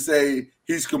absolutely say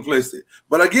he's complicit.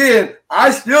 But again,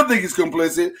 I still think he's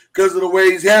complicit because of the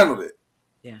way he's handled it.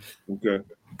 Yeah. Okay.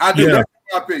 I do. That's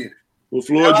my opinion. Well,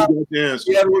 Floyd, you got the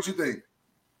answer. Yeah, what you think?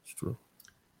 It's true.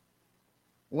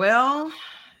 Well,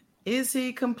 is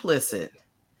he complicit?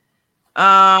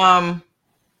 I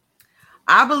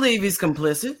believe he's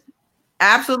complicit.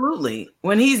 Absolutely.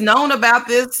 When he's known about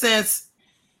this since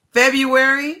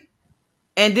February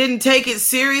and didn't take it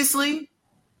seriously.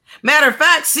 Matter of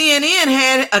fact, CNN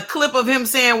had a clip of him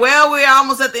saying, well, we're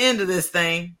almost at the end of this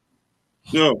thing.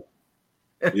 No.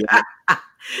 Yeah.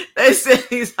 They said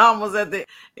we're almost at the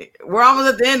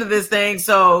end of this thing.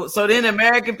 So then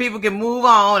American people can move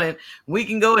on and we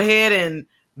can go ahead and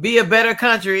be a better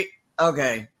country.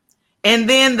 Okay. And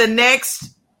then the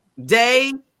next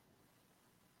day,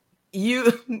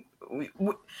 the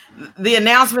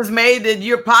announcement's made that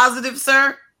you're positive,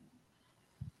 sir.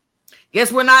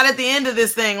 Guess we're not at the end of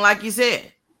this thing, like you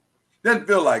said. Doesn't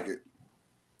feel like it.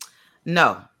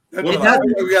 No. We got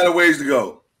a ways to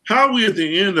go. How are we at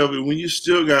the end of it when you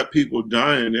still got people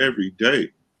dying every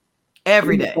day?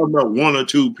 Every day. Talking about 1 or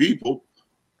 2 people,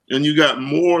 and you got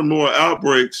more and more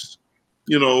outbreaks.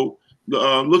 You know,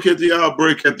 look at the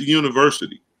outbreak at the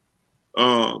university.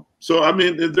 So I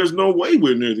mean, there's no way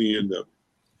we're near the end of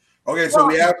it. Okay, so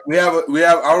we have.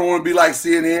 I don't want to be like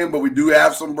CNN, but we do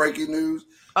have some breaking news.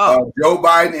 Joe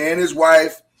Biden and his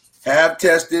wife have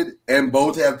tested, and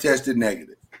both have tested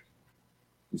negative.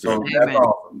 So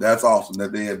that's awesome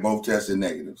that they have both tested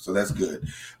negative. So that's good.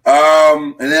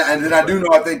 And then I do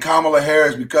know, I think Kamala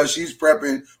Harris, because she's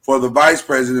prepping for the vice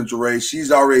presidential race, she's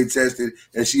already tested,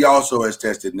 and she also has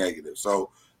tested negative. So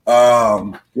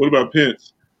what about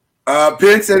Pence?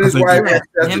 Pence and his wife have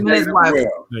tested negative as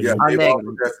well. Yeah, they've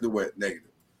also tested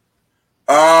negative.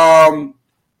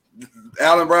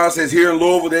 Alan Brown says here in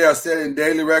Louisville they are setting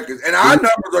daily records, and our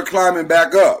numbers are climbing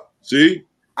back up. See?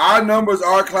 Our numbers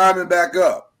are climbing back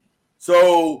up.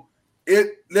 So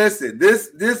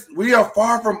we are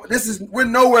far from we're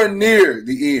nowhere near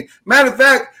the end. Matter of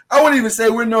fact, I wouldn't even say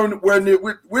we're nowhere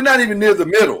near, we're not even near the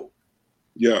middle.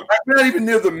 Yeah. We're not even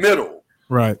near the middle.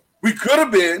 Right. We could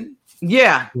have been.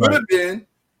 Yeah. Could have been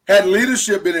had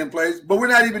leadership been in place, but we're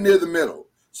not even near the middle.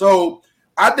 So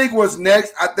I think what's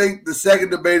next, I think the second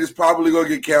debate is probably going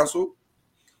to get canceled.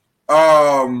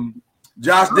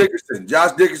 Josh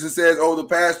Dickerson says over the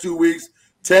past 2 weeks,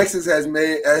 Texas has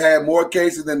had more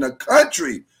cases than the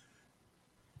country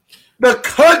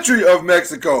of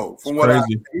Mexico. From what I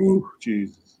see.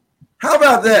 Jesus. How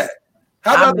about that?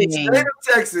 How about the state of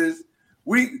Texas?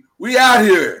 We out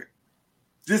here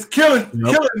just killing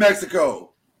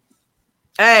Mexico.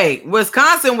 Hey,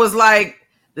 Wisconsin was like,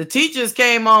 the teachers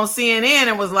came on CNN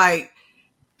and was like,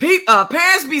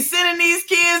 parents be sending these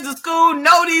kids to school,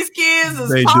 know these kids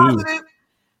is positive,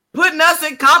 putting us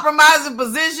in compromising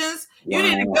positions. Wow. You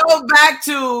need to go back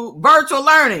to virtual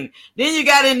learning. Then you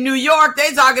got in New York,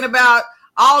 they talking about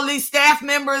all these staff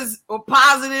members were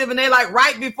positive, and they like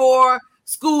right before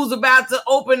school's about to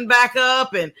open back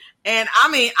up. And I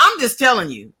mean, I'm just telling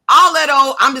you, all that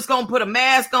I'm just going to put a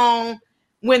mask on.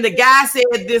 When the guy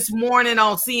said this morning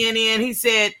on CNN, he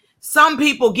said, some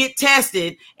people get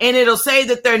tested and it'll say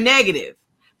that they're negative,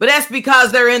 but that's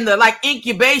because they're in the like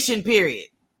incubation period.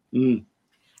 And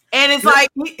it's like,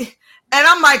 and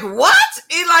I'm like, what?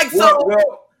 He like,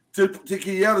 to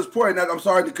Kiana's point, I'm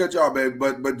sorry to cut you off, babe,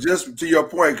 but just to your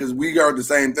point, because we heard the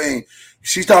same thing.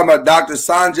 She's talking about Dr.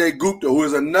 Sanjay Gupta, who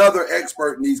is another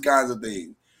expert in these kinds of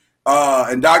things.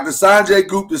 And Dr. Sanjay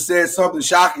Gupta said something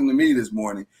shocking to me this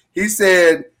morning. He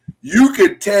said, you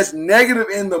could test negative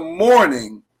in the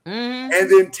morning and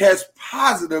then test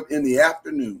positive in the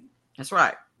afternoon. That's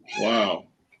right. Wow.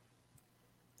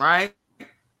 Right.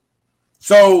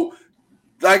 So,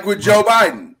 like with Joe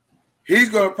Biden, he's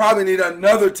going to probably need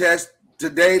another test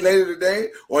later today,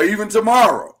 or even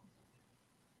tomorrow.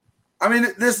 I mean,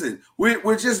 listen,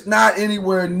 we're just not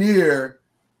anywhere near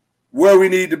where we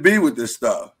need to be with this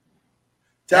stuff.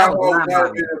 Town Hall might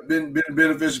have been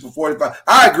beneficial for 45.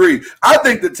 I agree. I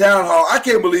think the Town Hall, I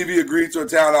can't believe he agreed to a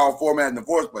Town Hall format in the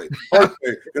first place. Because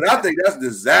I think that's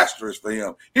disastrous for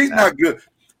him. He's not good.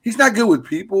 He's not good with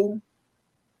people.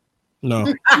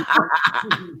 No.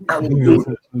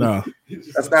 No.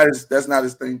 That's not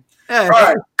his thing. All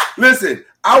right. Listen,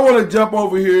 I want to jump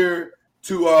over here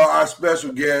to our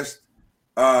special guest.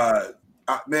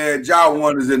 Man, Ja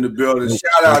One is in the building.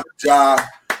 Shout out to Ja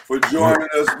for joining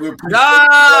us. We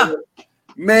appreciate it.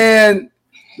 Man,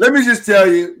 let me just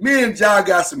tell you, me and Ja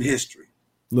got some history.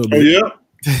 Oh, yeah?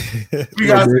 We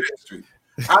got some history.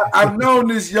 I've known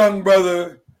this young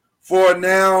brother for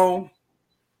now,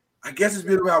 I guess it's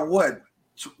been about what,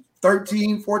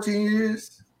 13, 14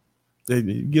 years?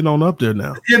 Getting on up there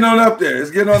now. It's getting on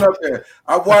up there.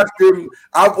 I've watched him.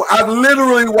 I've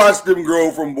literally watched him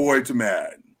grow from boy to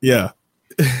man. Yeah.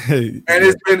 And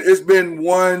it's been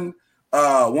one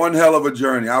hell of a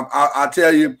journey. I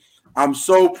tell you, I'm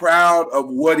so proud of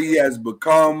what he has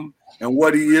become and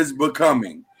what he is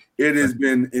becoming. It has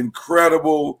been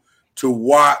incredible to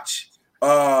watch.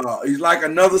 He's like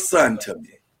another son to me.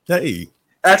 Hey.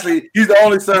 Actually, he's the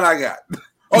only son I got.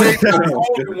 Oh, he's not the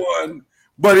only one,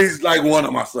 but he's like one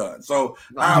of my sons. So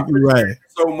I appreciate it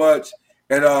so much,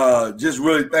 and just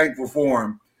really thankful for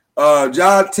him.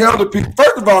 Ja, tell the people,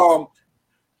 first of all,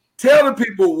 tell the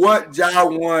people what Ja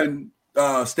One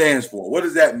stands for. What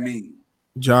does that mean?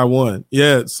 Ja One.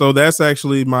 Yeah, so that's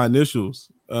actually my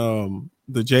initials. The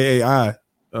JAI,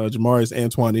 Jamarius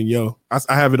Antoine Inyo.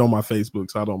 I have it on my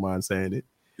Facebook, so I don't mind saying it.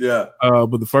 Yeah.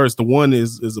 But the one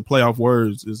is a play off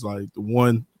words, is like the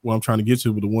one where I'm trying to get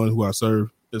to, but the one who I serve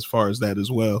as far as that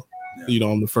as well. Yeah. You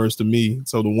know, I'm the first of me.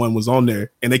 So the one was on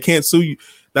there. And they can't sue you.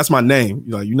 That's my name.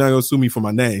 Like, you're not gonna sue me for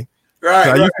my name. Right.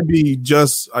 I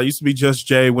used to be Just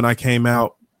Jay when I came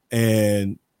out,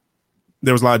 and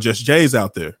there was a lot of Just Jays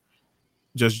out there.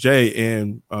 Just Jay.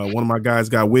 And one of my guys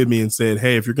got with me and said,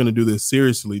 hey, if you're gonna do this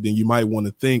seriously, then you might want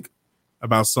to think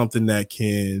about something that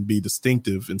can be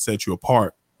distinctive and set you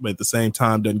apart, but at the same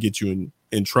time doesn't get you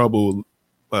in trouble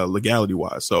legality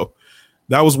wise. So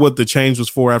that was what the change was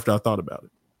for after I thought about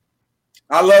it.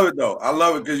 I love it though. I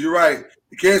love it because you're right.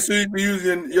 You can't sue you for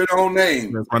using your own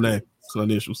name. That's my name. It's the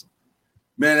initials.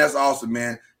 Man, that's awesome,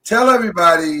 man. Tell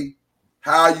everybody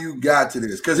how you got to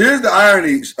this. Because here's the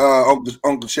irony,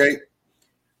 Uncle Shay.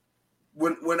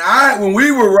 When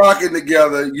we were rocking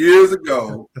together years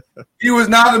ago, he was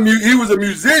a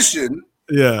musician.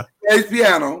 Yeah. Plays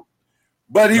piano,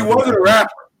 but he wasn't a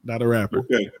rapper. Not a rapper.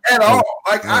 At all.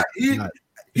 Like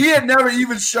he had never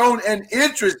even shown an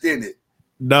interest in it.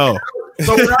 No.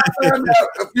 So when I found out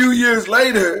a few years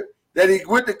later that he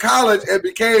went to college and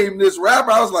became this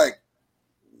rapper, I was like,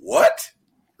 what?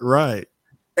 Right.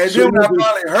 And then when I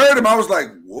finally heard him, I was like,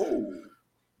 whoa.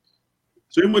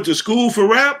 So he went to school for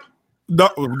rap? No,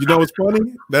 you know what's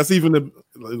funny? That's even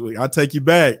I'll take you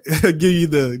back, give you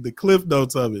the cliff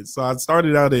notes of it. So I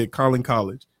started out at Collin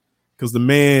College because the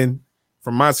man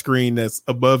from my screen that's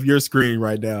above your screen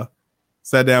right now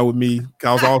sat down with me.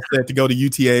 I was all set to go to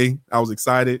UTA. I was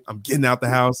excited. I'm getting out the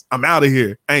house. I'm out of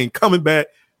here. I ain't coming back.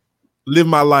 Live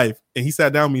my life. And he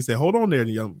sat down with me and said, hold on there,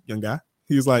 young guy.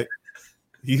 He was like,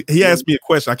 he asked me a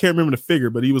question. I can't remember the figure,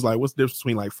 but he was like, what's the difference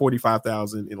between like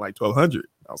 45,000 and like 1,200?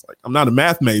 I was like, I'm not a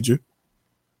math major,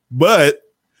 but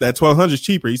that 1,200 is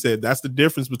cheaper. He said, that's the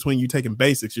difference between you taking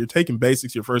basics. You're taking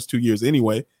basics your first 2 years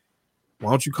anyway.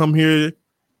 Why don't you come here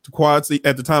to Quad C?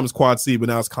 At the time it's Quad C, but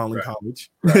now it's Collin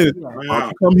College. Right. Why don't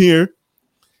you come here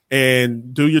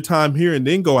and do your time here and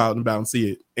then go out and about and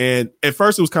see it? And at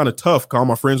first it was kind of tough because all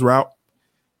my friends were out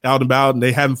and about and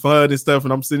they having fun and stuff.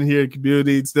 And I'm sitting here in the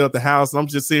community, still at the house. And I'm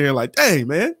just sitting here like, dang,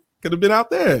 man, could have been out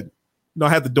there. You know, I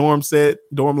had the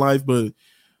dorm life, but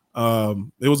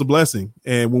it was a blessing.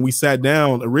 And when we sat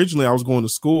down, originally I was going to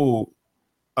school.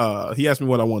 He asked me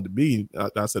what I wanted to be.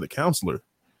 I said a counselor.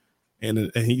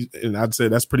 And I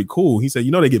said, that's pretty cool. He said,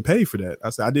 you know, they get paid for that. I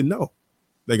said, I didn't know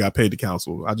they got paid to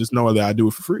counsel. I just know that I do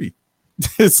it for free.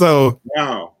 So,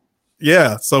 wow.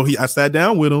 Yeah. So I sat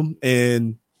down with him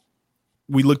and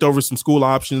we looked over some school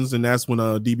options. And that's when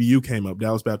DBU came up,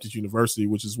 Dallas Baptist University,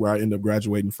 which is where I ended up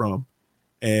graduating from.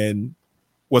 And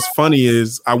what's funny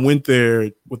is I went there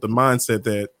with the mindset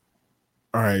that,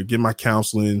 all right, get my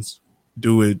counselings,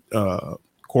 do it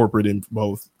corporate in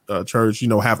both church, you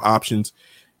know, have options.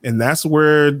 And that's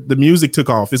where the music took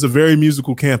off. It's a very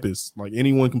musical campus. Like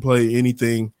anyone can play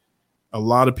anything. A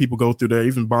lot of people go through there.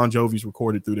 Even Bon Jovi's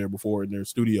recorded through there before in their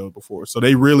studio before. So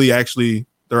they really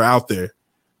they're out there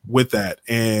with that.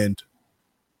 And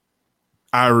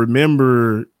I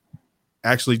remember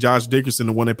actually Josh Dickerson,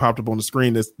 the one that popped up on the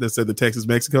screen that said the Texas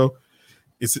Mexico,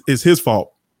 it's his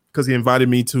fault. because he invited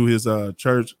me to his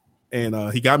church,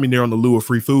 and he got me there on the lure of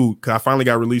free food because I finally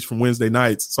got released from Wednesday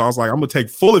nights. So I was like, I'm gonna take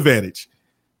full advantage.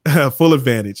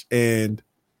 And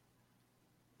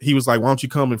he was like, why don't you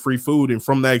come and free food? And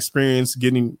from that experience,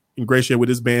 getting ingratiated with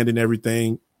his band and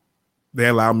everything, they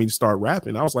allowed me to start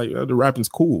rapping. I was like, the rapping's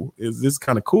cool. This is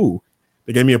kind of cool.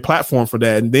 They gave me a platform for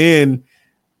that. And then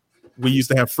we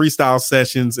used to have freestyle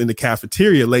sessions in the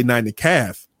cafeteria, late night in the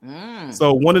caf.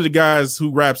 So one of the guys who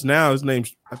raps now, his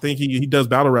name's, I think he does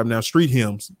battle rap now, Street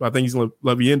Hymns. I think he's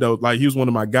Laviendo. Like, he was one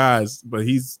of my guys, but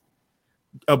he's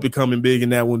up and coming big in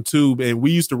that one too. And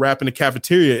we used to rap in the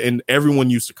cafeteria, and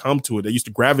everyone used to come to it. They used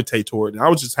to gravitate toward it. And I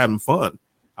was just having fun.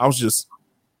 I was just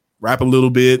rap a little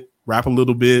bit.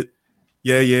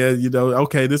 Yeah,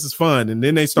 okay, this is fun. And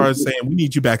then they started saying, we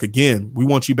need you back again. We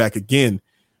want you back again.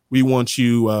 We want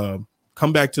you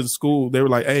come back to the school. They were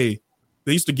like, hey,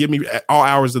 they used to give me all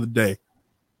hours of the day.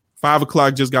 5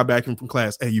 o'clock, just got back in from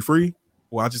class. Hey, you free?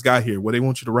 Well, I just got here. Well, they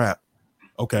want you to rap.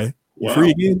 Okay. You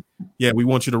free again? Yeah, we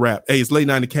want you to rap. Hey, it's late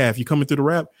night in the caf. You coming through the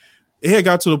rap? It had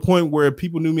got to the point where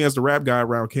people knew me as the rap guy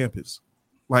around campus.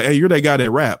 Like, hey, you're that guy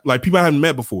that rap. Like, people I hadn't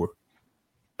met before.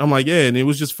 I'm like, yeah, and it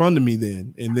was just fun to me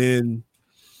then. And then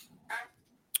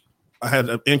I had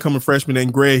an incoming freshman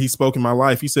named Greg. He spoke in my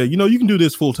life. He said, you can do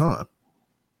this full time.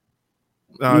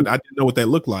 I didn't know what that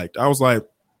looked like. I was like,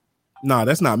 nah,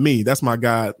 that's not me. That's my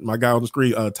guy on the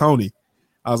screen, Tony.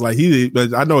 I was like,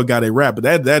 but I know a guy that rap, but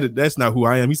that's not who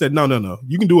I am. He said, no.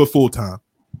 You can do it full time.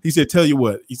 He said, tell you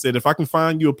what. He said, if I can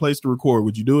find you a place to record,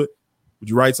 would you do it? Would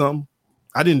you write something?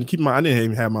 I didn't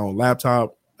even have my own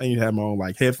laptop. I didn't have my own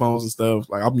like headphones and stuff.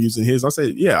 Like, I'm using his. I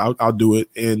said, yeah, I'll do it.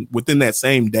 And within that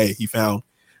same day, he found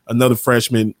another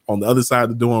freshman on the other side of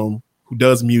the dorm who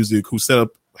does music, who set up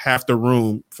half the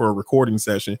room for a recording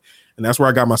session. And that's where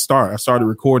I got my start. I started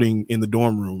recording in the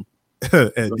dorm room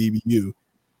at DBU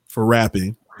for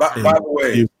rapping. By the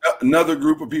way, another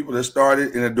group of people that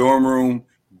started in a dorm room,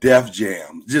 Def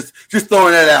Jam. Just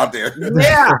throwing that out there.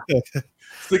 Yeah.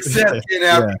 Success getting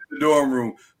out in the dorm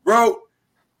room. Bro,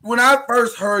 when I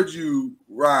first heard you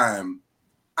rhyme,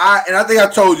 I think I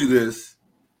told you this,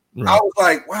 right. I was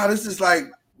like, wow, this is like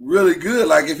really good.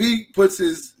 Like, if he puts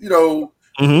his,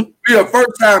 be a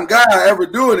first-time guy ever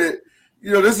doing it,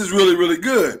 this is really, really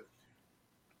good.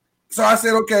 So I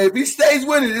said, okay, if he stays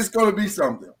with it, it's going to be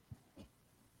something.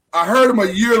 I heard him a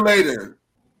year later,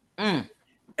 and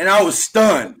I was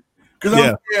stunned. Because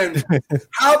I'm saying,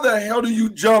 how the hell do you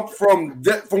jump from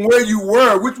where you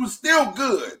were, which was still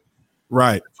good,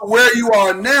 right, to where you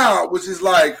are now, which is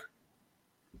like,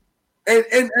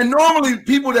 and normally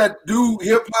people that do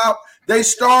hip-hop, they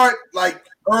start like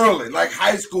early, like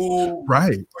high school.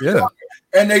 Right, yeah.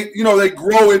 And they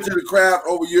grow into the craft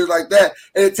over years like that.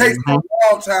 And it takes a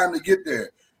long time to get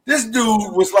there. This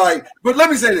dude was like, but let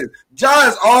me say this. Ja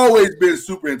has always been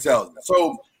super intelligent.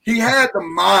 So he had the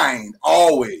mind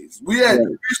always. We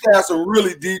used to have some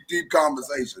really deep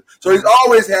conversations. So he's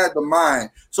always had the mind.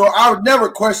 So I would never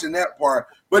question that part.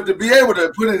 But to be able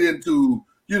to put it into,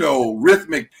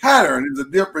 rhythmic pattern is a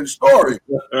different story.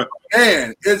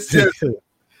 Man, it's just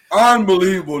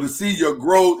unbelievable to see your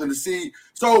growth and to see.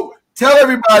 So tell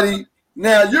everybody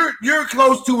now you're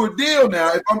close to a deal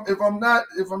now. If I'm not,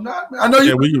 I know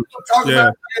you. About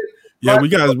it. Yeah, we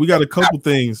got a couple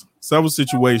things, several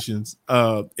situations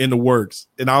in the works,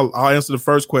 and I'll answer the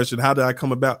first question. How did I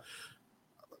come about?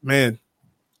 Man,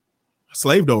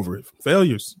 slaved over it.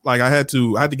 Failures. Like, I had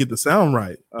to get the sound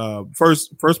right.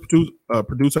 First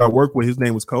producer I worked with, his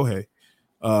name was Kohei,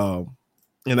 and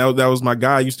that was my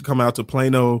guy. I used to come out to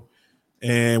Plano,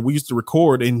 and we used to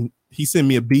record, and he sent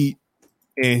me a beat,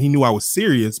 and he knew I was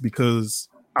serious because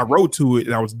I wrote to it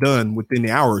and I was done within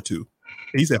the hour or two.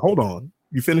 And he said, hold on,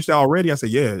 you finished that already? I said,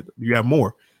 yeah. Do you have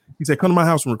more? He said, come to my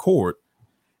house and record.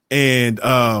 And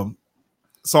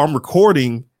so I'm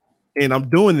recording and I'm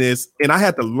doing this, and I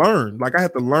had to learn.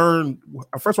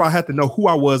 First of all, I had to know who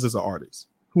I was as an artist,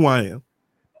 who I am.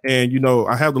 And,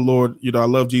 I have the Lord, I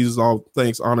love Jesus, all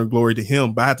thanks, honor, glory to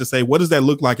him. But I had to say, what does that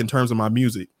look like in terms of my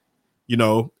music?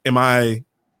 Am I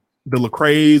the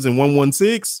Lecrae's and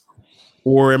 116,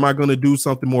 or am I going to do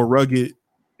something more rugged,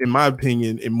 in my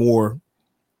opinion, and more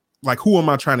like, who am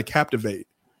I trying to captivate?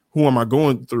 Who am I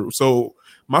going through? So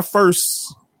my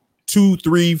first 2,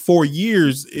 3, 4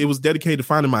 years, it was dedicated to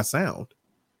finding my sound.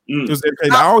 It was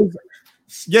dedicated.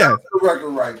 The record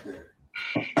right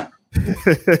there.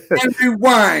 And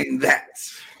rewind that.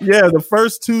 Yeah, the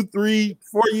first 2, 3,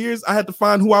 4 years, I had to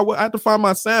find who I was. I had to find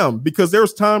my sound, because there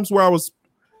was times where I was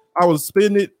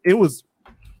spitting it.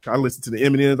 I listened to the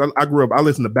Eminem. I grew up. I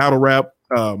listened to battle rap.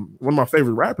 One of my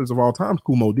favorite rappers of all time,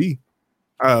 Kool Moe Dee.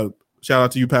 Shout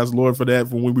out to you, Pastor Lord, for that.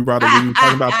 When we brought it, we were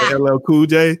talking about the LL Cool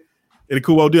J and the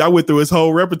Cool Mod. I went through his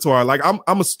whole repertoire. Like I'm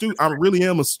a student. I really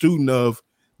am a student of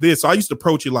this. So I used to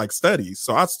approach it like studies.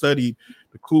 So I studied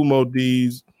the Cool Mod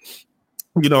D's.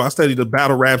 You know, I studied the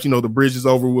battle raps. You know, the bridge is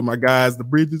over with my guys. The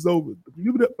bridge is over.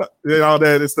 And all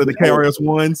that. It's the KRS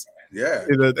Ones. Yeah.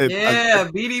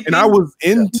 BDP. And I was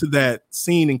into that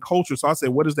scene and culture. So I said,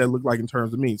 what does that look like in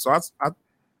terms of me? So I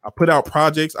put out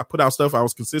projects. I put out stuff. I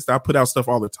was consistent. I put out stuff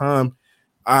all the time.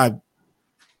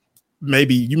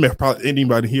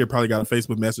 Anybody here probably got a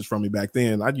Facebook message from me back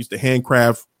then. I used to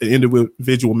handcraft an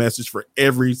individual message for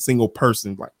every single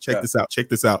person. Like, check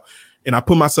this out. And I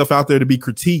put myself out there to be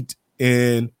critiqued.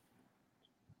 And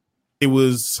it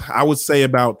was, I would say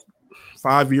about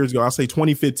 5 years ago, I'll say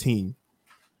 2015,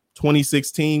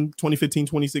 2016,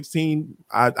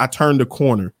 I turned the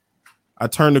corner. I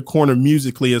turned the corner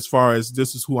musically as far as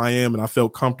this is who I am, and I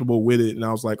felt comfortable with it. And I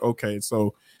was like, okay,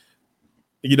 so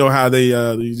you know how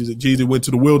Jesus went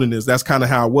to the wilderness. That's kind of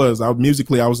how it was.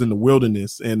 Musically, I was in the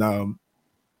wilderness, and I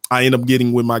ended up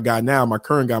getting with my guy now, my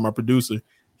current guy, my producer.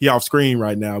 He off screen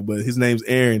right now, but his name's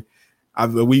Aaron.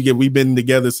 We've been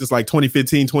together since like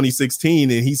 2015,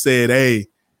 2016, and he said, hey,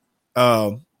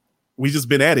 we just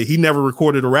been at it. He never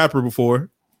recorded a rapper before,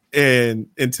 and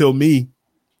until me.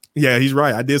 Yeah, he's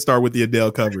right. I did start with the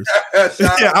Adele covers.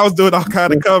 Yeah, I was doing all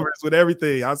kind of covers with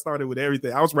everything. I started with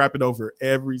everything. I was rapping over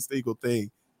every single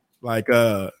thing. Like,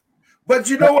 but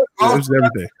you know what? Awesome,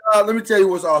 everything. Let me tell you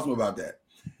what's awesome about that.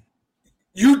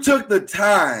 You took the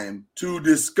time to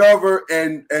discover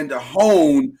and to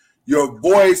hone your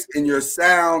voice and your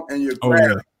sound and your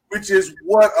craft, which is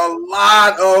what a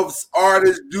lot of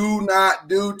artists do not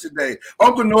do today.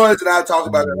 Uncle Noise and I talk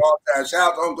about it all the time.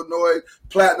 Shout out to Uncle Noise,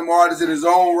 platinum artist in his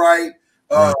own right,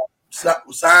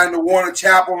 signed to Warner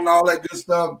Chappell and all that good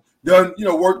stuff. Done,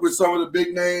 worked with some of the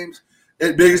big names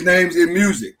and biggest names in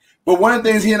music. But one of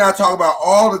the things he and I talk about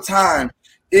all the time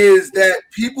is that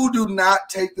people do not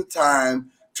take the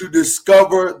time to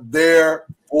discover their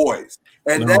voice.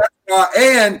 And that's why,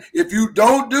 and if you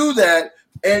don't do that,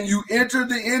 and you enter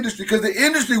the industry, because the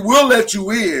industry will let you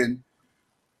in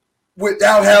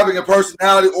without having a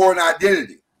personality or an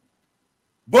identity.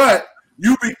 But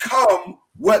you become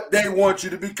what they want you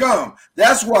to become.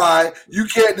 That's why you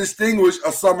can't distinguish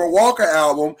a Summer Walker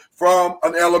album from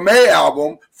an Ella Mai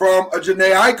album, from a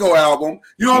Jhené Aiko album,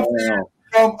 you know what I'm saying?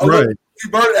 From a Lil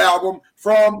Bird album,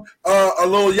 from a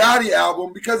Lil Yachty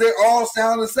album, because they all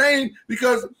sound the same,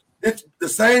 because it's the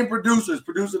same producers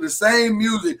producing the same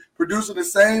music, producing the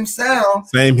same sound,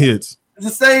 same hits. It's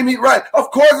the same heat, right? Of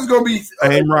course, it's going to be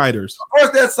same writers. Of course,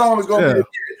 that song is going to be a hit.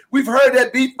 We've heard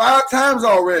that beat 5 times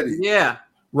already. Yeah,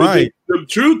 right. The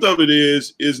truth of it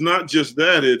is not just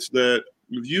that. It's that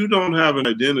if you don't have an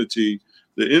identity,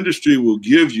 the industry will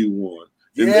give you one,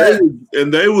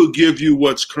 and they will give you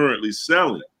what's currently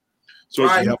selling. So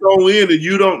if you go in and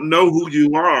you don't know who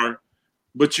you are,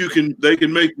 but they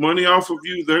can make money off of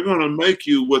you, they're going to make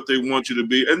you what they want you to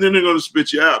be, and then they're going to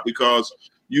spit you out because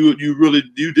you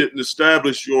didn't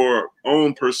establish your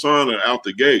own persona out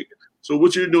the gate. So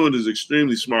what you're doing is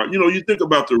extremely smart. You think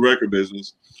about the record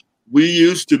business. The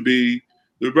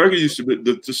record used to be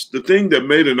the thing that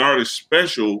made an artist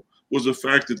special was the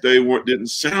fact that they didn't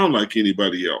sound like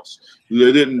anybody else.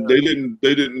 They didn't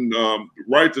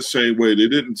write the same way. They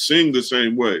didn't sing the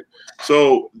same way.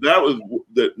 So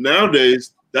that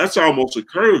nowadays that's almost a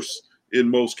curse in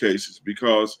most cases,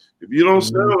 because if you don't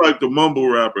sound like the mumble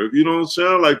rapper, if you don't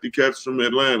sound like the cats from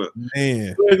Atlanta,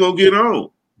 man, you ain't gonna get on.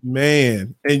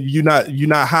 Man, and you're not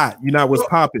hot. You're not what's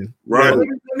popping. Right. Let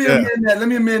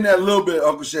me amend that a little bit,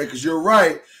 Uncle Shay, because you're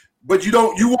right. But you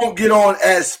won't get on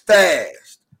as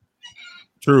fast.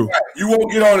 True. Right. You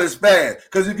won't get on as fast.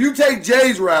 Because if you take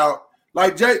Jay's route,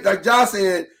 like Josh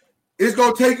said, it's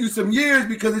gonna take you some years,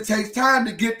 because it takes time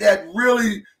to get that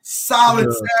really solid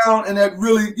sound, and that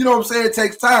really, you know what I'm saying? It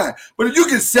takes time. But if you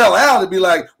can sell out and be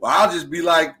like, well, I'll just be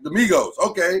like the Migos.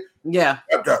 Okay. Yeah.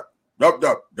 I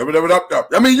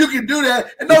mean, you can do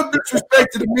that, and no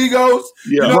disrespect to the Migos.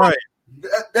 Yeah, right.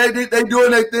 They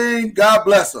doing their thing. God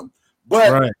bless them.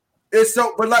 But it's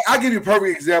so. But like, I'll give you a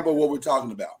perfect example of what we're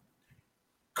talking about.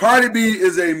 Cardi B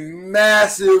is a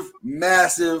massive,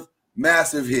 massive,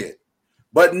 massive hit.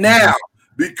 But now,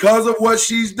 because of what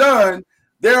she's done,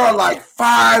 there are like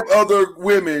 5 other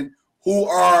women who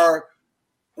are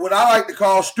what I like to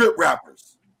call strip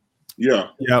rappers. Yeah.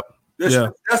 Yep.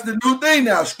 That's the new thing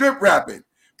now, strip rapping,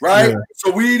 right? Yeah.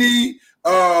 Saweetie,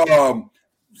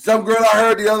 some girl I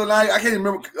heard the other night, I can't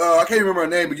remember her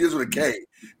name, but begins with a K.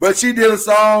 But she did a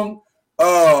song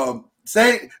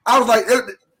saying, I was like,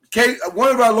 one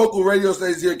of our local radio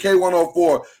stations here,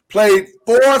 K104, played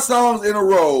 4 songs in a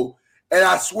row, and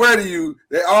I swear to you,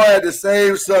 they all had the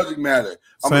same subject matter.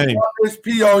 I'm gonna drop this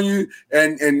P on you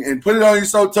and put it on you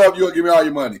so tough you'll give me all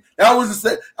your money. That was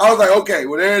I was like, okay,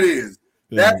 well there it is.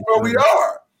 That's where we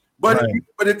are. But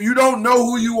if you don't know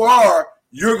who you are,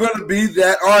 you're gonna be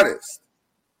that artist.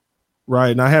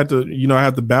 Right. And I had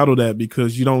to battle that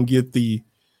because you don't get the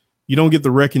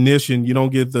recognition, you don't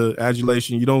get the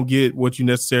adulation, you don't get what you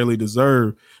necessarily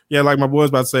deserve. Yeah, like my boy's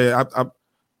about to say,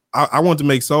 I want to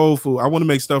make soul food. I want to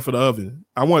make stuff for the oven.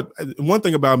 One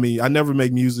thing about me, I never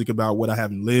make music about what I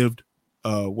haven't lived,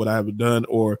 what I haven't done,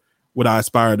 or what I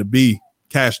aspire to be.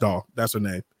 Cash Doll, that's her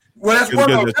name. Well, that's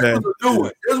one of them.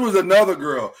 This was another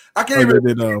girl. I can't even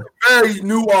remember. A very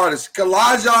new artist,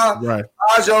 Kalaja, right?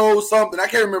 Kalajo something. I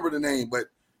can't remember the name, but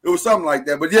it was something like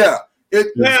that. But yeah,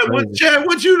 Chad,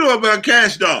 what you know about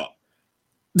Cash Doll?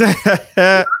 About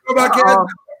Cash Doll?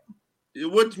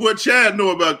 What Chad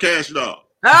know about Cash Doll?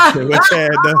 What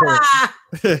Chad know?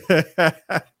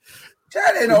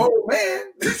 Chad ain't an old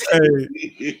man.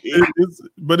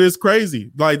 But it's crazy.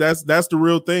 Like that's the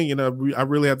real thing, and I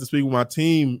really have to speak with my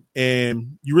team,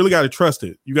 and you really got to trust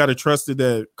it. You got to trust it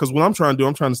that because what I'm trying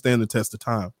to stand the test of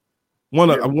time.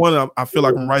 I feel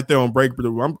like I'm right there on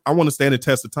Breakthrough. I want to stand the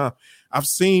test of time. I've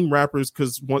seen rappers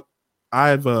because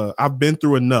I've been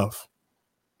through enough,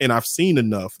 and I've seen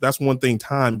enough. That's one thing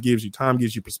time gives you. Time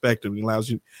gives you perspective and allows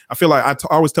you. I feel like I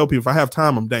always tell people if I have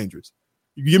time, I'm dangerous.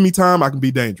 You give me time, I can be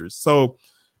dangerous. So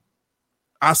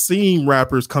I seen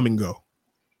rappers come and go.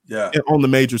 Yeah. On the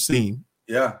major scene.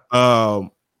 Yeah.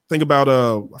 Think about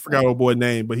I forgot old boy's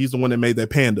name, but he's the one that made that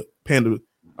Panda.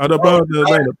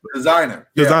 Designer.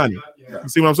 Yeah. You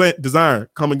see what I'm saying? Designer,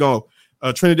 come and go.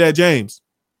 Trinidad James,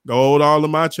 gold all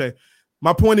in my chain.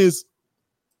 My point is,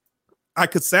 I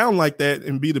could sound like that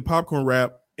and be the popcorn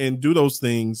rap and do those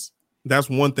things. That's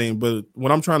one thing, but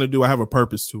what I'm trying to do, I have a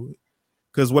purpose to it.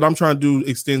 Because what I'm trying to do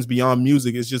extends beyond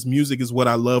music. It's just music is what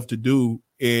I love to do.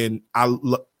 And I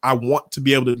want to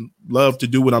be able to love to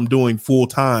do what I'm doing full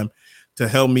time to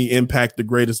help me impact the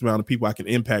greatest amount of people I can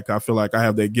impact. I feel like I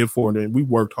have that gift for it. And we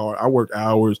worked hard. I worked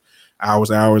hours.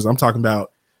 I'm talking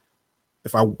about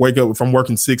if I'm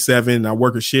working 6, 7, I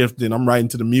work a shift and I'm writing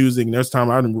to the music. And there's time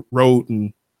I wrote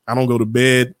and I don't go to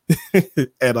bed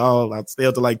at all. I stay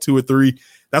up to like 2 or 3.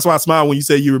 That's why I smiled when you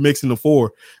said you were mixing the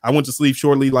 4. I went to sleep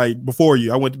shortly, like before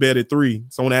you. I went to bed at 3.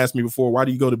 Someone asked me before, why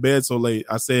do you go to bed so late?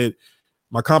 I said,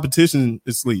 my competition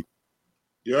is sleep.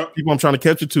 Yeah. People I'm trying to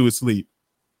capture to is sleep.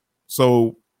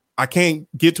 So I can't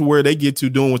get to where they get to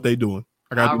doing what they're doing.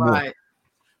 I got to do more.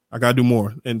 I got to do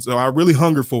more. And so I really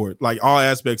hunger for it, like all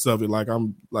aspects of it. Like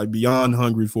I'm like beyond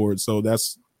hungry for it. So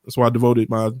that's why I devoted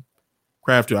my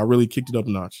craft to. I really kicked it up a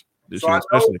notch this year,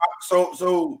 especially.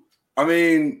 So I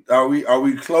mean, are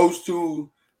we close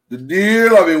to the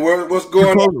deal? I mean, what's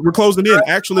going on? We're closing in.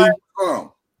 Actually,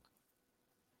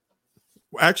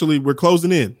 we're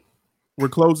closing in. We're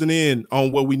closing in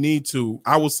on what we need to.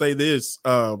 I will say this: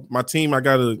 my team. I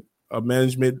got a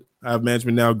management. I have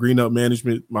management now. Green Up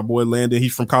Management. My boy Landon.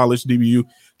 He's from college, DBU.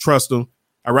 Trust him.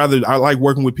 I like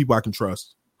working with people I can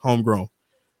trust, homegrown,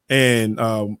 and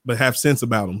but have sense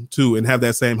about them too, and have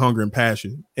that same hunger and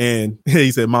passion. And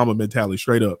he said, "Mama mentality,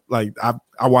 straight up." Like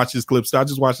I watched his clips. I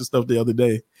just watched his stuff the other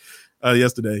day,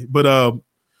 yesterday. But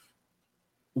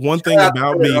one thing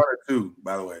about me, too,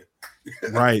 by the way,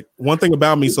 right? One thing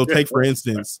about me. So take for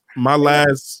instance,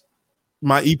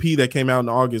 my EP that came out in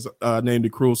August, named "The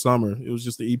Cruel Summer." It was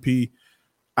just the EP.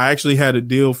 I actually had a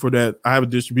deal for that. I have a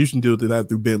distribution deal to that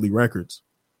through Bentley Records,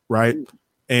 right?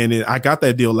 And I got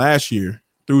that deal last year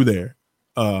through there,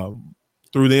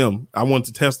 through them. I wanted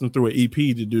to test them through an EP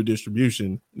to do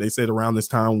distribution. They said around this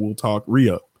time we'll talk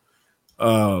re-up.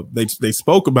 They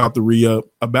spoke about the re-up,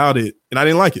 about it, and I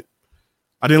didn't like it.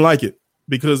 I didn't like it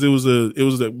because it was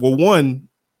one,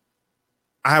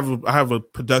 I have a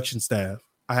production staff.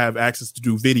 I have access to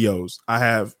do videos. I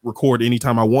have record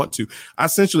anytime I want to. I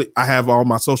have all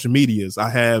my social medias. I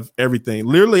have everything.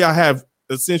 Literally, I have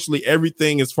essentially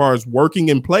everything as far as working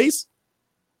in place,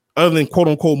 other than quote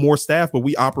unquote more staff, but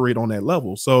we operate on that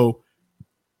level. So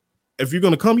if you're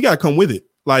going to come, you got to come with it.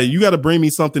 Like you got to bring me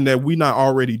something that we're not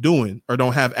already doing or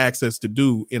don't have access to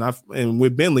do. And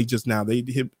with Bentley just now, they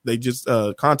just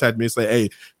contacted me and say, "Hey,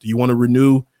 do you want to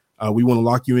renew? We want to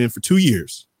lock you in for 2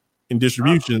 years in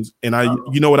distributions." And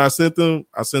you know what I sent them?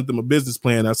 I sent them a business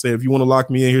plan. I said, if you want to lock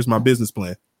me in, here's my business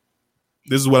plan.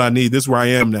 This is what I need. This is where I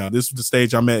am now. This is the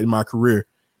stage I'm at in my career.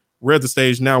 We're at the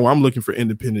stage now where I'm looking for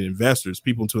independent investors,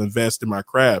 people to invest in my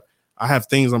craft. I have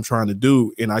things I'm trying to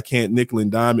do and I can't nickel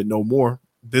and dime it no more.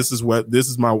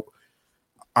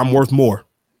 I'm worth more.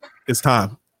 It's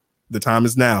time. The time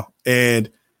is now. And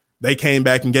they came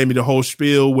back and gave me the whole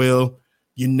spiel. Well,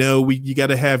 you got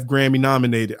to have Grammy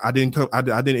nominated. I didn't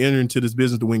enter into this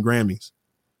business to win Grammys.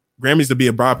 Grammys to be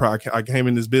a byproduct. I came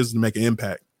in this business to make an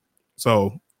impact.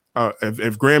 So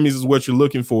if Grammys is what you're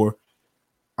looking for,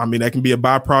 I mean, that can be a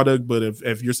byproduct, but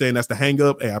if you're saying that's the hang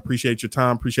up, hey, I appreciate your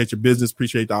time, appreciate your business,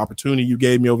 appreciate the opportunity you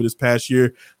gave me over this past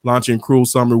year, launching Cruel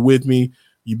Summer with me.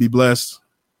 You be blessed.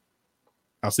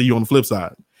 I'll see you on the flip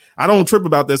side. I don't trip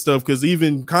about that stuff because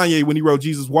even Kanye, when he wrote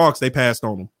Jesus Walks, they passed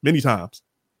on him many times.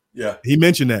 Yeah. He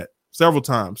mentioned that several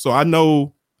times. So I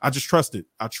know, I just trust it.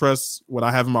 I trust what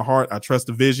I have in my heart. I trust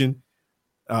the vision.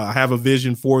 I have a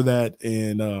vision for that.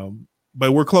 And,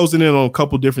 but we're closing in on a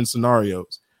couple different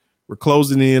scenarios. We're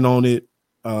closing in on it.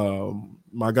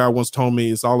 My guy once told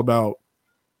me it's all about,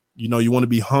 you want to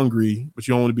be hungry, but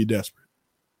you don't want to be desperate.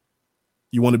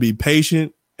 You want to be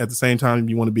patient. At the same time,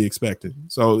 you want to be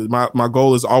expectant. So my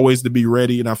goal is always to be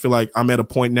ready. And I feel like I'm at a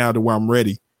point now to where I'm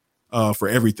ready for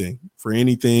everything, for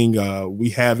anything.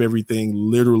 We have everything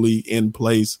literally in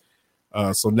place.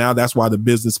 So now that's why the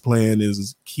business plan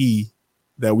is key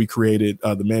that we created,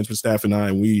 the management staff and I,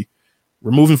 and we're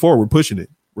moving forward. We're pushing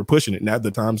it. Now the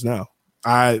time's now.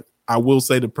 I will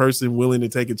say the person willing to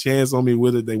take a chance on me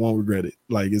with it, they won't regret it.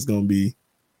 Like it's going to be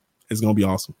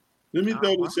awesome. Let me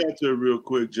throw this out there real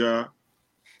quick, Ja.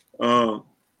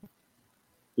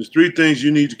 There's three things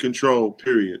you need to control,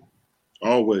 period.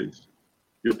 Always.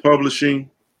 Your publishing,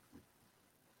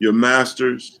 your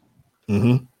masters,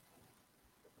 and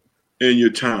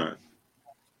your time.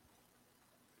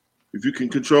 If you can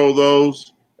control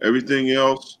those, everything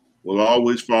else will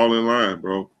always fall in line,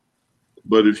 bro.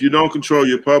 But if you don't control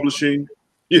your publishing,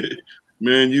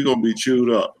 man, you're going to be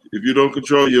chewed up. If you don't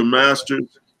control your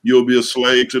masters, you'll be a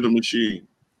slave to the machine.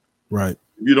 Right.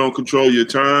 If you don't control your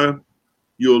time,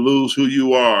 you'll lose who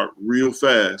you are real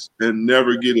fast and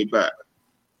never get it back.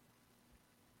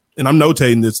 And I'm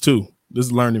notating this too. This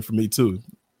is learning for me too.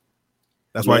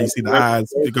 That's why you see the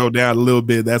eyes go down a little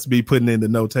bit. That's me putting in the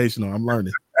notation on. I'm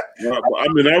learning. I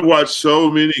mean, I've watched so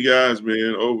many guys,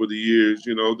 man, over the years,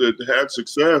 that had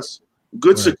success,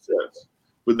 good success,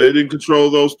 but they didn't control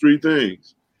those three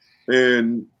things.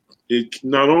 And it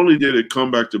not only did it come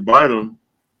back to bite them,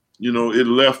 it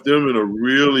left them in a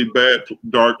really bad,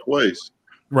 dark place.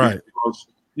 Right. Because,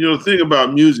 the thing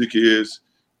about music is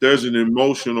there's an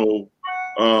emotional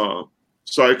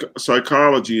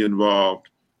psychology involved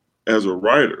as a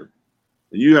writer.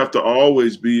 And you have to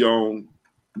always be on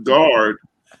guard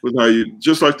with how you,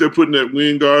 just like they're putting that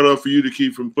wind guard up for you to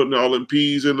keep from putting all them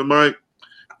peas in the mic.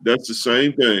 That's the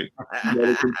same thing. You got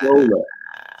to control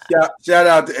that. Shout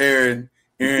out to Aaron.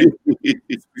 Aaron,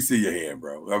 we see your hand,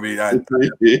 bro. I mean,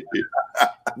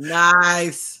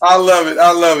 nice. I love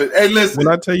it. Hey, listen.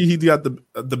 When I tell you he got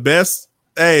the best,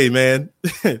 hey, man,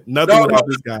 nothing without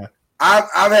this guy.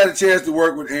 I've had a chance to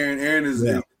work with Aaron. Aaron is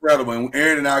incredible. And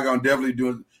Aaron and I are going to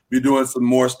definitely be doing some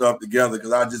more stuff together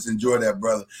because I just enjoy that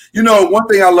brother. One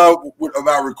thing I love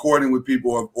about recording with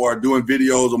people or doing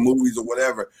videos or movies or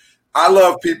whatever, I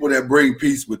love people that bring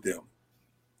peace with them.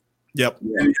 Yep.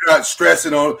 And you're not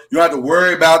stressing on, you don't have to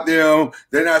worry about them.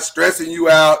 They're not stressing you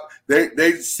out.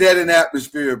 They set an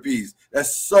atmosphere of peace.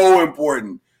 That's so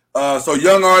important. So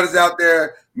young artists out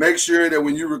there, make sure that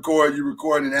when you record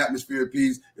in an atmosphere of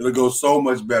peace. It'll go so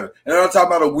much better. And I'm not talking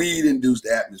about a weed-induced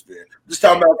atmosphere. I'm just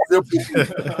talking about simple peace.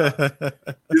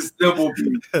 Just simple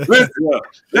peace. Listen,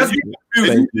 let's get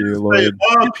Thank you, Lord.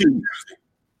 Peace.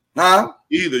 Huh?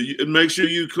 Either. Make sure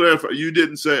you clarify. You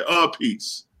didn't say a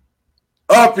piece.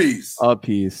 A piece. A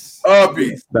piece. A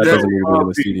piece. That doesn't need to be in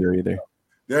the studio either.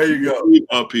 There you go.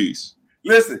 A piece.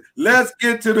 Listen, let's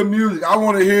get to the music. I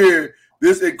want to hear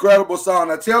this incredible song.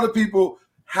 Now tell the people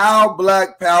how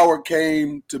Black Power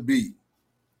came to be.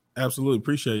 Absolutely.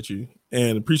 Appreciate you.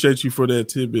 And appreciate you for that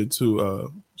tidbit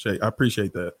too, Shay. I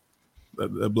appreciate that.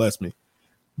 That blessed me.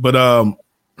 But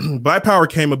Black Power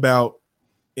came about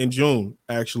in June,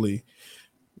 actually.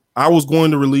 I was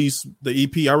going to release the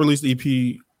EP. I released the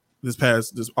EP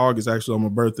this August, actually, on my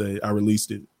birthday. I released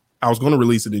it. I was going to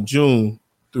release it in June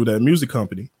through that music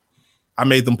company. I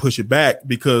made them push it back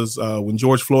because when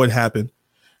George Floyd happened,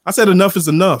 I said enough is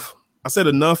enough. I said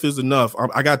enough is enough.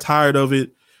 I got tired of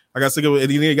it. I got sick of it.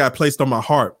 And it got placed on my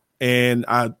heart. And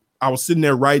I was sitting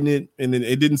there writing it, and then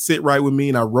it didn't sit right with me.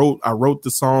 And I wrote the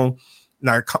song, and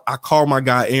I called my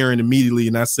guy Aaron immediately,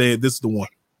 and I said, "This is the one."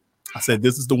 I said,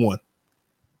 "This is the one."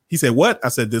 He said, "What?" I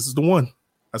said, "This is the one."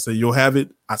 I said, "You'll have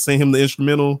it." I sent him the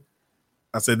instrumental.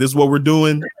 I said, "This is what we're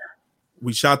doing."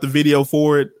 We shot the video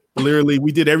for it. Literally,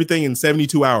 we did everything in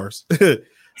 72 hours.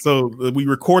 So we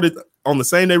recorded on the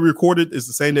same day we recorded. It's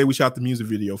the same day we shot the music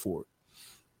video for it.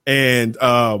 And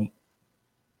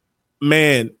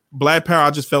Man, Black Power,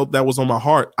 I just felt that was on my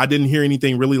heart. I didn't hear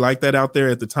anything really like that out there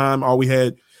at the time. All we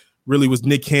had really was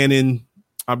Nick Cannon.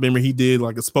 I remember he did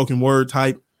like a spoken word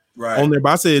type on there.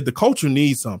 But I said the culture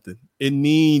needs something. It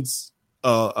needs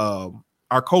our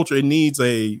culture. It needs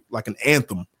an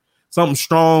anthem, something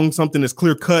strong, something that's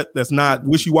clear cut, that's not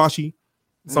wishy washy,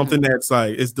 something that's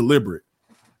like it's deliberate.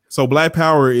 So Black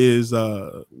Power is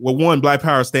Black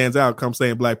Power stands out. Come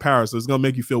saying Black Power, so it's gonna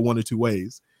make you feel one or two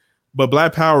ways. But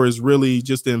Black Power is really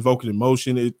just to invoke an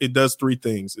emotion. It does three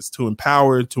things. It's to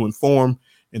empower, to inform,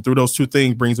 and through those two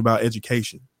things brings about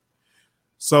education.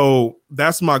 So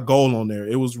that's my goal on there.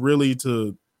 It was really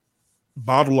to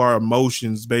bottle our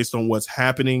emotions based on what's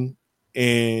happening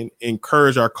and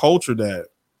encourage our culture that,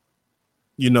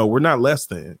 we're not less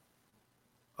than.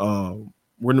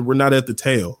 We're not at the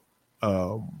tail.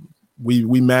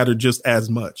 We matter just as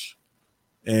much.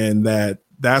 And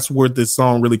that's where this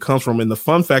song really comes from. And the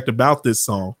fun fact about this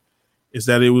song is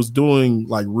that it was doing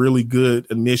like really good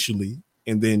initially.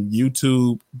 And then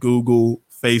YouTube, Google,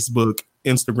 Facebook,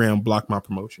 Instagram blocked my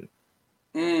promotion.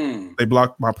 They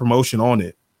blocked my promotion on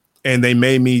it. And they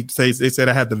made me they said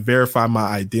I had to verify my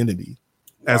identity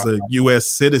as a U.S.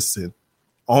 citizen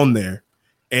on there.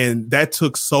 And that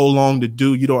took so long to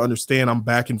do. You don't understand. I'm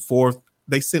back and forth.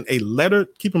 They sent a letter.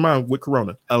 Keep in mind with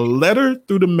Corona, a letter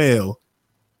through the mail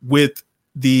with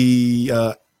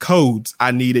the codes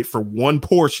I needed for one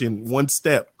portion, one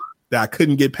step that I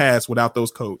couldn't get past without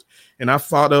those codes. And I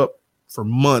fought up for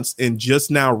months. And just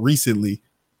now recently,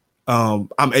 I'm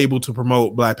able to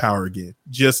promote Black Power again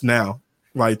just now,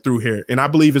 like through here. And I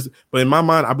believe but in my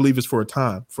mind, I believe it's for a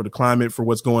time, for the climate, for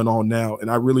what's going on now. And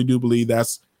I really do believe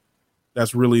that's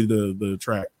really the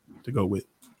track to go with.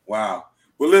 Wow.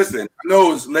 Well, listen, I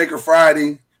know it's Laker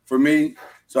Friday for me,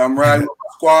 so I'm riding with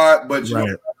my squad, but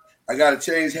I got to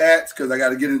change hats because I got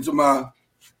to get into my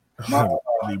Black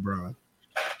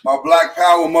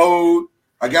Power mode.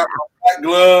 I got my black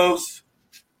gloves.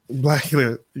 You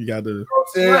got to.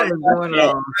 I'm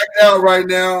out right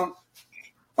now.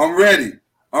 I'm ready.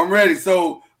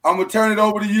 So I'm going to turn it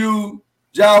over to you,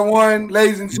 Ja1,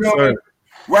 ladies and gentlemen,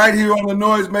 right here on the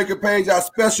Noisemaker page, our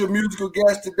special musical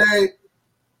guest today,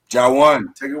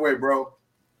 Ja1. Take it away, bro.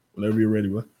 Whenever you're ready,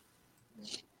 bro.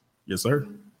 Yes, sir.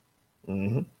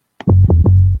 Mm-hmm.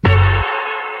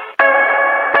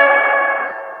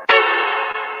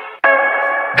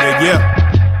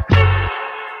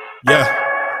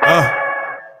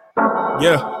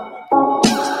 Yeah.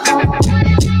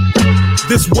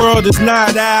 This world is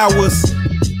 9 hours.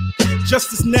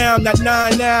 Justice now, not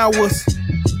 9 hours.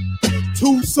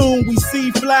 Too soon we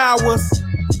see flowers.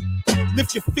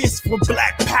 Lift your fist for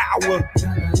Black Power.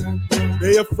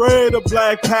 They afraid of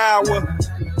Black Power.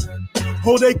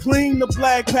 Oh, they cling to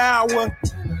Black Power.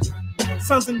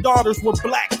 Sons and daughters with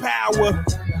Black Power.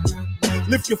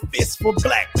 Lift your fist for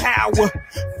Black Power.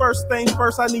 First thing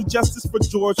first, I need justice for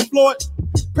George Floyd.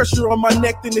 Pressure on my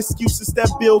neck, then excuses that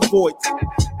build voids.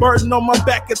 Burden on my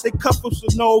back as they cuff us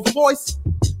with no voice.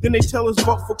 Then they tell us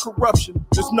vote for corruption,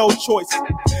 there's no choice.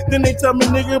 Then they tell me,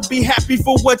 nigga, be happy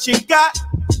for what you got.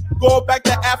 Go back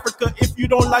to Africa if you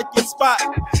don't like your spot.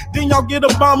 Then y'all get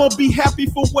Obama, be happy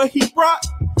for what he brought.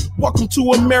 Welcome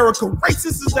to America,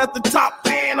 racist is at the top,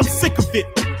 man, I'm sick of it.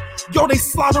 Yo, they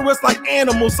slaughter us like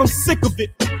animals, I'm sick of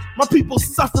it. My people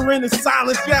suffering in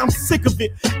silence, yeah, I'm sick of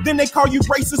it. Then they call you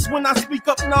racist when I speak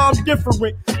up, nah, I'm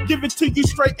different. Give it to you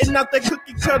straight and not that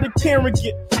cookie cutter Karen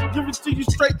get. Give it to you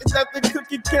straight and not that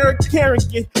cookie Karen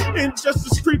get.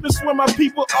 Injustice creeping when my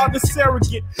people are the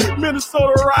surrogate.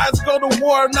 Minnesota riots go to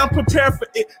war and I'm prepared for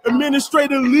it.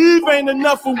 Administrative leave ain't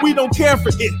enough and we don't care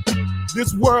for it.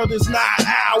 This world is 9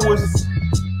 hours.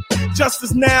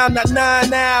 Justice now, not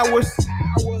 9 hours.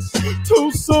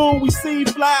 Too soon we see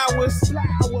flowers.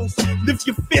 Lift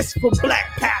your fist for Black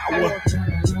Power.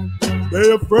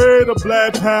 They afraid of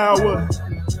Black Power.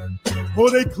 Oh,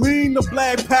 they clean the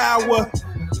Black Power.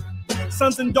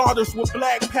 Sons and daughters with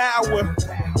Black Power.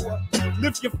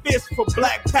 Lift your fist for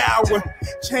Black Power.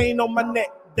 Chain on my neck,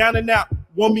 down and out.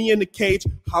 Want me in the cage.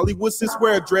 Hollywood since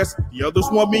wear a dress. The others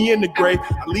want me in the grave.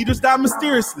 Our leaders die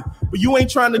mysteriously, but you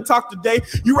ain't trying to talk today.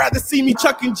 You rather see me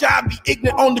chucking job, be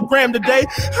ignorant on the gram today.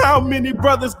 How many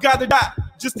brothers gotta die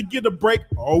just to get a break?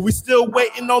 Oh, we still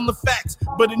waiting on the facts,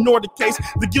 but ignore the case.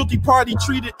 The guilty party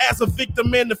treated as a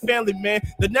victim and the family man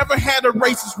that never had a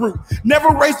racist root, never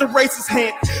raised a racist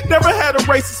hand, never had a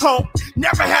racist home,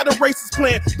 never had a racist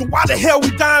plan. Then why the hell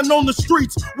we dying on the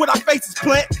streets with our faces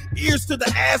plant? Ears to the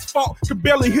asphalt, could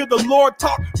barely hear the Lord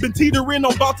talk. Been teetering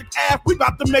on Baltic Ave, we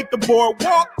about to make the board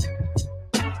walk.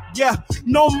 Yeah,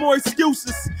 no more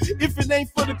excuses. If it ain't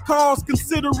for the cause,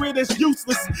 consider it as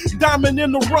useless. Diamond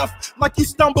in the rough, like you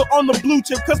stumble on the blue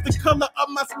chip. Cause the color of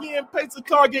my skin paints a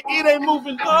target, it ain't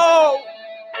moving. Oh,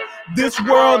 this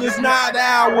world is not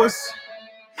ours.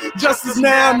 Justice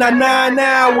now, not 9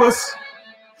 hours.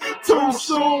 Too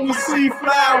soon we see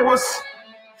flowers.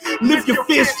 Lift your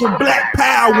fist for black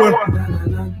power.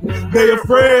 They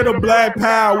afraid of black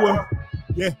power.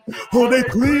 Yeah, oh, they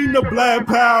clean the black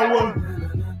power.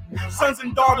 Sons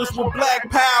and daughters with black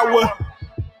power.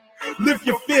 Lift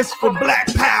your fist for black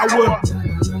power.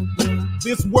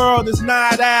 This world is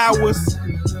not ours.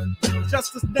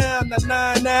 Justice down to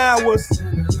 9 hours.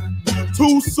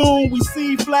 Too soon we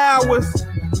see flowers.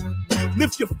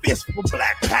 Lift your fist for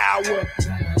black power.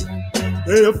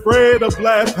 They afraid of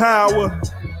black power.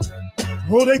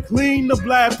 Oh, they clean the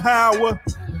black power.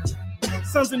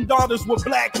 Sons and daughters with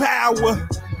black power.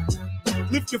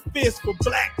 Lift your fist for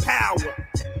black power.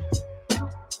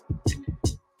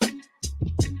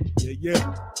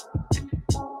 Yeah.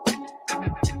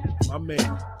 My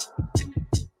man.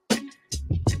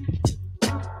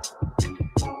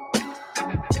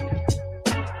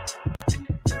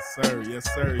 Yes, sir.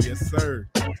 Yes, sir. Yes, sir.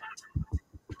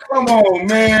 Come on,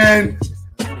 man.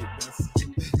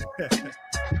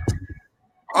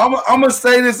 I'm going to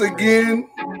say this again.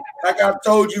 Like I've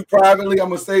told you privately, I'm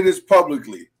going to say this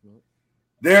publicly.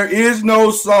 There is no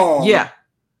song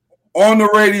on the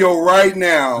radio right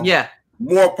now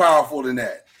more powerful than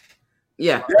that.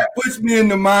 Yeah. That puts me in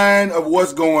the mind of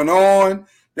what's going on.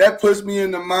 That puts me in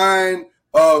the mind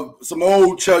of some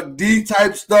old Chuck D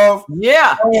type stuff.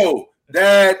 Yeah. Oh,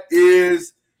 that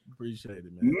is appreciate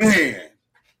it, man.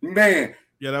 Man.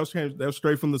 Yeah, that was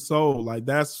straight from the soul. Like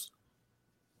that's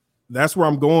where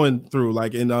I'm going through.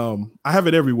 Like, and I have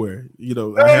it everywhere. You know,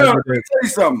 let me tell you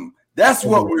something. That's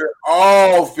what we're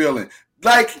all feeling.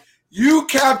 Like you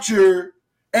capture,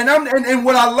 and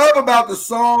what I love about the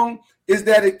song is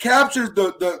that it captures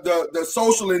the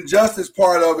social injustice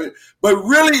part of it, but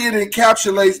really it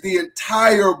encapsulates the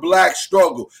entire black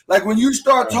struggle. Like when you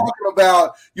start talking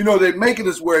about, you know, they're making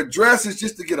us wear dresses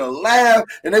just to get a laugh,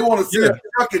 and they want to see a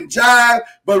fucking jive,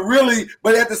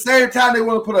 but at the same time they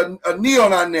want to put a knee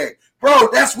on our neck. Bro,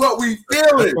 that's what we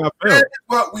feeling. That's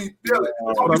what we feeling.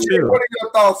 What are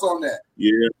your thoughts on that?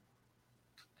 Yeah.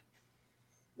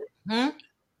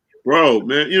 Bro,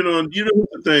 man, you know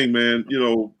the thing, man. You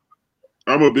know,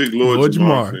 I'm a big Lord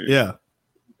Jamar fan. Yeah.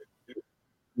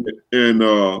 And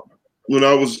when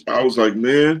I was like,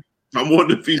 man, I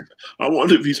wonder if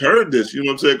he's heard this. You know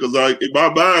what I'm saying? Because like in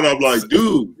my mind, I'm like,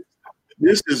 dude,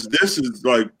 this is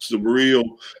like some real.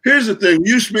 Here's the thing: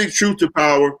 you speak truth to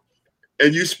power,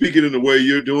 and you speak it in the way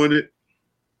you're doing it.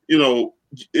 You know,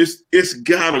 it's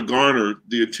gotta garner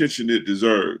the attention it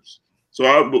deserves. So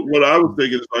what I was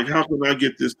thinking is like, how can I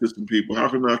get this to some people? How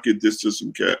can I get this to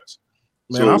some cats?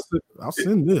 Man, so I'll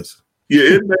send this.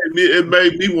 Yeah, it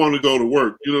made me want to go to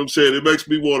work. You know what I'm saying? It makes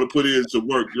me want to put in some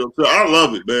work. You know what I'm saying? I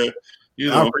love it, man. You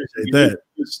know, I appreciate that.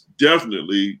 It's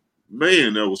definitely,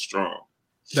 man, that was strong.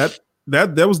 That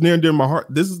was near and dear to my heart.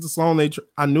 This is the song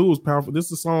I knew it was powerful. This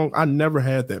is a song I never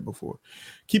had that before.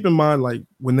 Keep in mind, like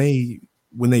when they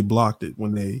blocked it,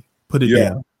 when they put it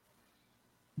down,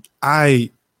 I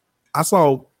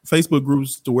saw Facebook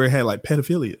groups to where it had like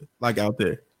pedophilia like out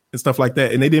there and stuff like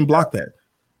that, and they didn't block that.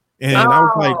 And I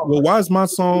was like, well, why is my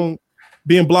song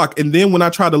being blocked? And then when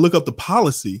I tried to look up the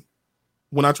policy,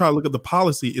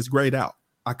 it's grayed out.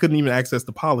 I couldn't even access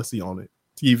the policy on it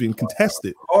to even contest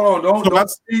it. Hold on,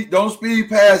 don't speed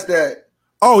past that.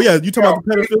 Oh yeah, you talking about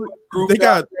the pedophilia? They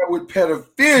got with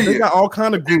pedophilia. They got all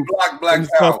kind of groups black and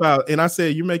stuff out. And I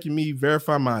said, "You're making me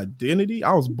verify my identity.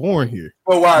 I was born here."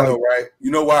 You know why though, right?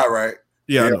 You know why, right?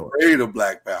 Yeah, they're afraid of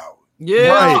black power. Yeah,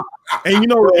 right. And you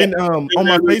know, and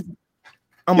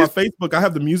on my Facebook, I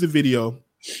have the music video,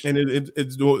 and it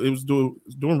was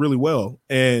doing really well.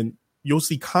 And you'll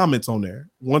see comments on there.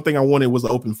 One thing I wanted was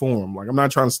an open forum. Like I'm not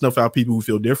trying to snuff out people who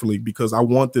feel differently because I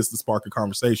want this to spark a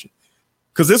conversation.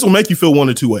 Because this will make you feel one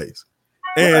or two ways.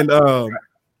 And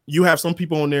you have some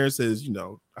people on there that says, you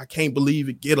know, I can't believe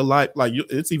it, get a life. Like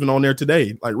it's even on there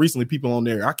today. Like recently people on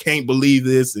there, I can't believe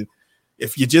this. And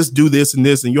if you just do this and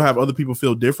this, and you'll have other people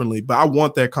feel differently. But I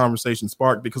want that conversation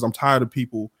sparked because I'm tired of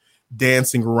people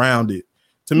dancing around it.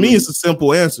 To me, it's a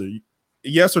simple answer.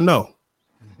 Yes or no.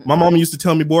 My mom used to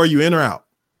tell me, boy, you in or out.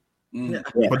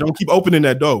 But don't keep opening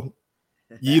that door.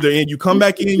 You either in, you come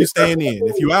back in, you staying in.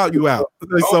 If you out, you out.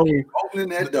 So opening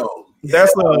that door.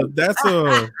 That's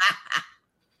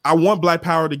I want Black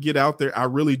Power to get out there. I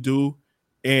really do.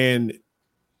 And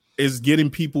it's getting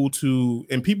people to,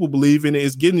 and people believe in it.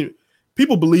 It's getting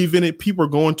people believe in it. People are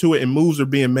going to it and moves are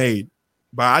being made.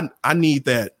 But I need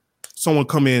that someone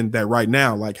come in that right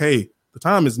now, like, hey, the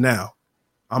time is now.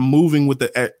 I'm moving with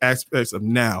the aspects of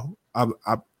now. I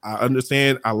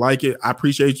understand. I like it. I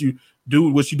appreciate you. Do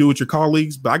what you do with your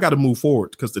colleagues, but I got to move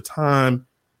forward because the time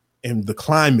and the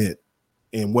climate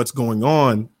and what's going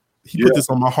on, he put this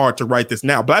on my heart to write this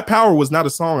now. Black Power was not a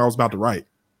song I was about to write.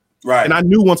 Right. And I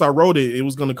knew once I wrote it, it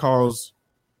was going to cause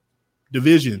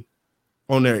division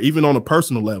on there, even on a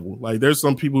personal level. Like there's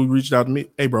some people who reached out to me,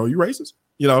 hey bro, are you racist?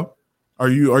 You know,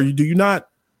 do you not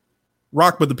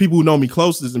rock? But the people who know me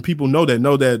closest and people know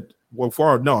that,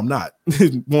 well, no, I'm not.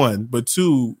 One, but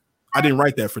two, I didn't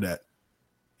write that for that.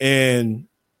 And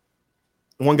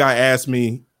one guy asked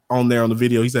me on there on the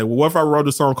video, he said, well, what if I wrote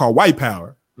a song called White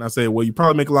Power? And I said, well, you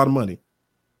probably make a lot of money.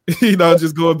 You know,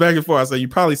 just going back and forth. I said, you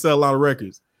probably sell a lot of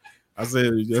records. I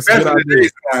said, that's a good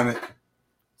idea.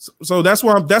 So that's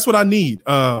what I need.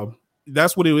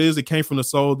 That's what it is. It came from the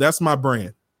soul. That's my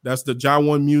brand. That's the Jah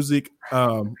One music.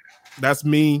 That's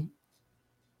me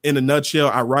in a nutshell.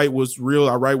 I write what's real.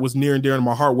 I write what's near and dear to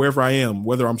my heart, wherever I am,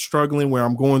 whether I'm struggling, where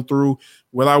I'm going through,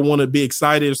 whether I want to be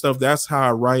excited and stuff. That's how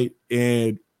I write.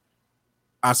 And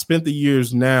I spent the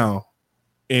years now,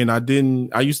 and I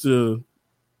used to,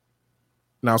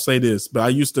 and I'll say this, but I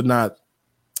used to not,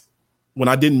 when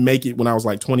I didn't make it when I was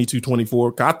like 22,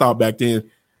 24, I thought back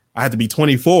then I had to be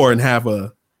 24 and have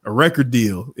a record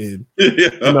deal and you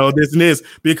know, this and this,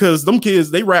 because them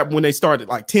kids, they rap when they started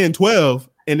like 10, 12,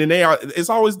 and then it's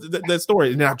always that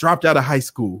story. And then I dropped out of high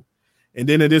school, and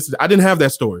then I didn't have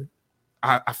that story.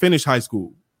 I finished high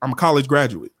school. I'm a college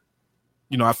graduate.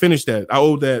 You know, I finished that. I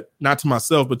owe that not to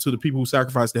myself, but to the people who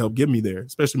sacrificed to help get me there,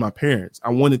 especially my parents. I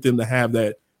wanted them to have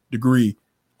that degree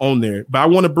on there. But I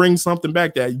want to bring something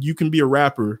back that you can be a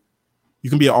rapper, you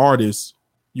can be an artist,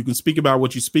 you can speak about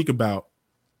what you speak about,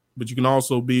 but you can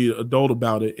also be an adult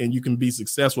about it, and you can be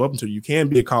successful up until you can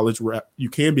be a college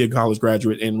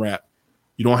graduate and rap.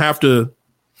 You don't have to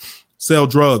sell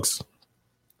drugs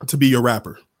to be a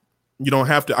rapper. You don't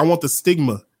have to. I want the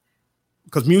stigma,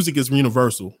 because music is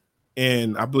universal,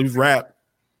 and I believe rap,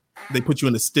 they put you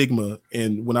in a stigma.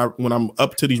 And when I'm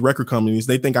up to these record companies,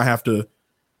 they think I have to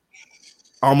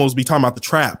almost be talking about the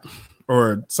trap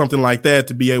or something like that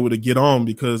to be able to get on,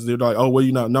 because they're like, oh, well,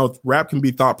 you know, no, rap can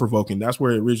be thought provoking. That's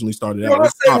where it originally started out.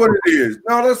 Let's say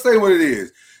what it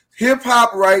is. Hip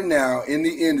hop right now in the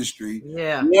industry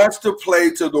wants to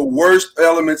play to the worst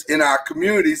elements in our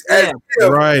communities as if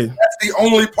that's the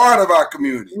only part of our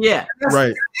community. Yeah,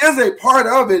 right. It is a part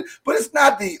of it, but it's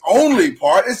not the only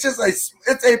part. It's just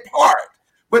it's a part.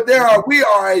 But we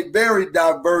are a very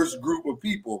diverse group of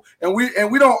people, and we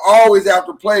don't always have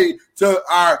to play to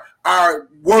our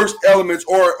worst elements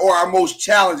or our most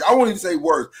challenging. I won't even say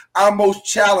worst, our most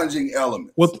challenging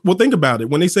elements. Well, think about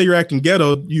it. When they say you're acting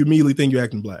ghetto, you immediately think you're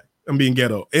acting black. I'm being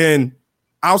ghetto. And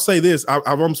I'll say this, I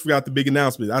almost forgot the big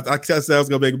announcement. I said I was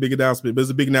gonna make a big announcement, but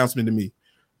it's a big announcement to me.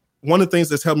 One of the things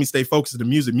that's helped me stay focused is the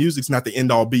music. Music's not the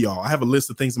end all be all. I have a list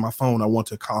of things on my phone I want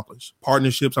to accomplish,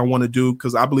 partnerships I want to do,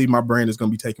 because I believe my brand is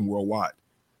going to be taken worldwide.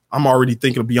 I'm already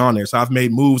thinking beyond there. So I've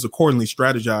made moves accordingly,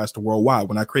 strategized to worldwide.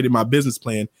 When I created my business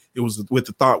plan, it was with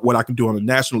the thought what I can do on a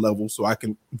national level so I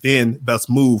can then thus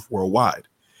move worldwide.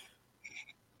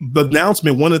 The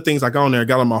announcement, one of the things I got on there,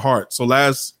 got on my heart. So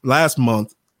last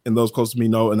month, and those close to me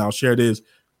know, and I'll share this,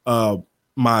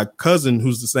 my cousin,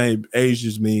 who's the same age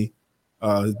as me,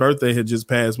 his birthday had just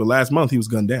passed, but last month he was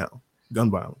gunned down,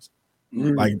 gun violence.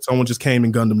 Mm-hmm. Like someone just came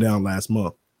and gunned him down last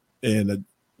month. And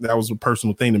that was a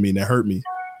personal thing to me, and that hurt me.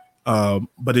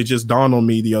 But it just dawned on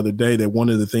me the other day that one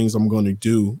of the things I'm going to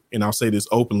do, and I'll say this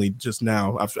openly just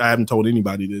now, I haven't told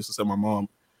anybody this except my mom,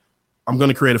 I'm going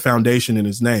to create a foundation in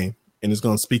his name, and it's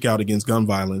going to speak out against gun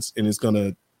violence, and it's going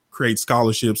to create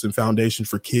scholarships and foundation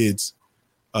for kids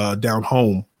down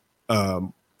home,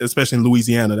 especially in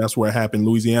Louisiana. That's where it happened.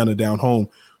 Louisiana down home,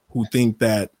 who think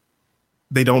that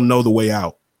they don't know the way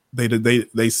out.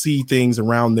 They see things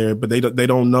around there, but they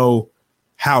don't know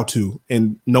how to,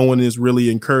 and no one is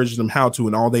really encouraging them how to.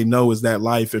 And all they know is that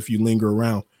life if you linger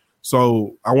around.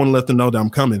 So I want to let them know that I'm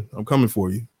coming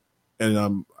for you.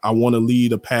 And I want to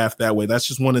lead a path that way. That's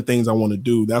just one of the things I want to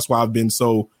do. That's why I've been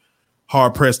so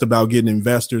hard pressed about getting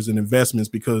investors and investments,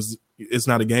 because it's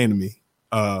not a game to me.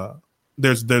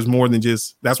 There's more than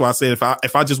just, that's why I said,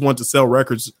 if I just want to sell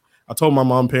records, I told my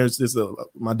mom, parents this,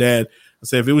 my dad, I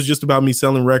said, if it was just about me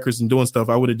selling records and doing stuff,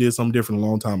 I would have did something different a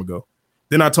long time ago.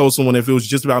 Then I told someone, if it was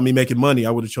just about me making money,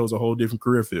 I would have chose a whole different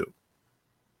career field.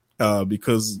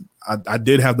 Because I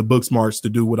did have the book smarts to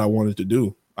do what I wanted to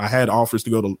do. I had offers to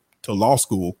go to law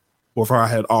school before I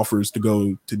had offers to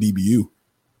go to DBU.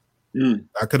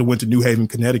 I could have went to New Haven,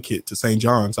 Connecticut, to St.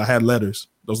 John's. I had letters.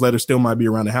 Those letters still might be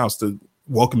around the house to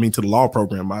welcomed me to the law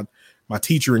program. My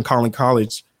teacher in Collin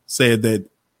College said that,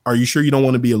 "Are you sure you don't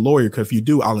want to be a lawyer? Because if you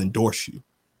do, I'll endorse you."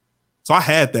 So I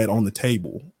had that on the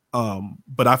table.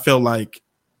 But I felt like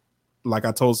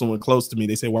I told someone close to me,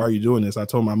 they said, "Why are you doing this?" I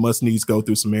told them I must needs go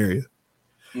through Samaria.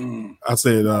 I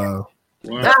said, that's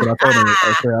what I told them.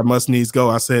 I said, I must needs go.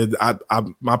 I said,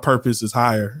 my purpose is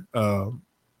higher.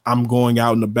 I'm going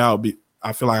out and about.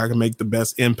 I feel like I can make the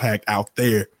best impact out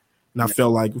there. And I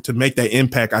felt like to make that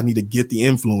impact, I need to get the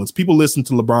influence. People listen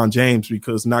to LeBron James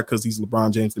not because he's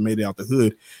LeBron James that made it out the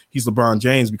hood. He's LeBron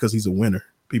James because he's a winner.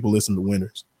 People listen to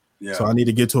winners. Yeah. So I need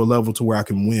to get to a level to where I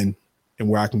can win and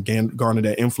where I can garner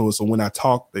that influence. So when I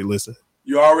talk, they listen.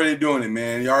 You're already doing it,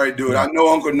 man. You already do it. I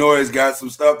know Uncle Noise got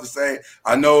some stuff to say.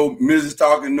 I know Mrs.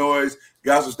 Talking Noise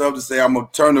got some stuff to say. I'm going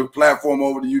to turn the platform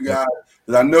over to you guys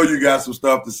because I know you got some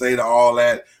stuff to say to all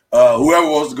that. Whoever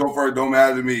wants to go first, don't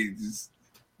matter to me. Just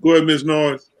go ahead, Ms.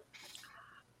 Noise.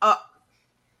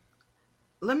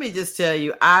 Let me just tell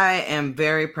you, I am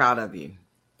very proud of you.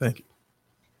 Thank you.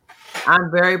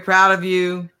 I'm very proud of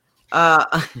you.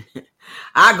 I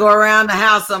go around the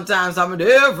house sometimes. I'm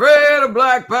afraid of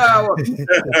Black Power.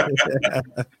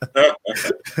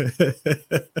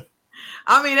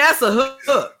 I mean, that's a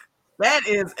hook. That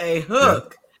is a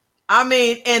hook. I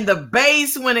mean, and the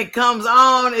bass when it comes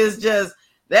on is just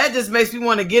makes me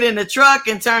want to get in the truck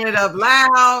and turn it up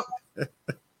loud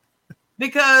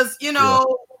because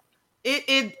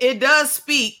it does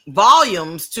speak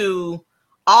volumes to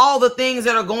all the things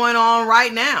that are going on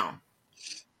right now.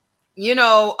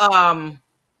 I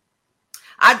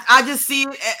just see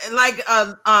it like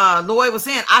Lloyd was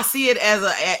saying. I see it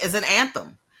as an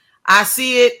anthem. I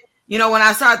see it, when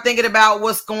I start thinking about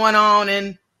what's going on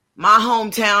in my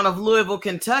hometown of Louisville,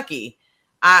 Kentucky.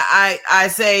 I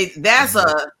say that's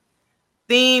a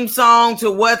theme song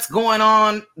to what's going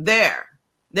on there.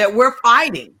 That we're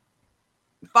fighting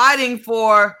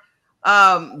for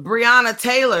Breonna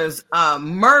Taylor's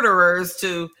murderers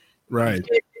to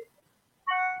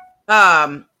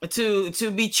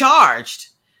to be charged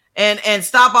and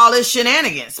stop all this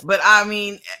shenanigans. But I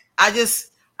mean, I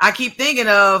keep thinking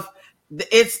of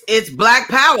it's Black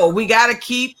Power. We got to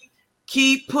keep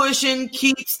pushing,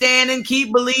 keep standing,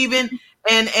 keep believing,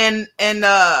 and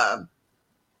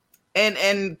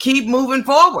keep moving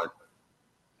forward.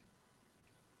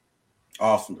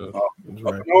 Awesome.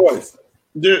 Right.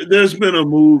 There's been a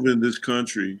move in this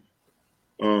country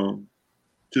to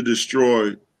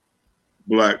destroy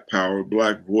Black power,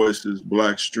 Black voices,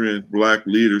 Black strength, Black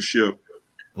leadership.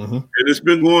 Mm-hmm. And it's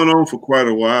been going on for quite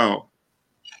a while.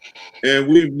 And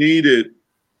we've needed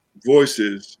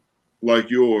voices like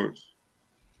yours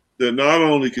that not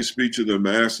only can speak to the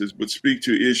masses, but speak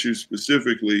to issues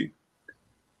specifically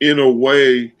in a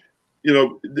way,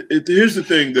 here's the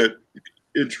thing that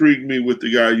intrigued me with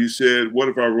the guy you said,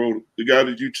 the guy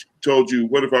that told you,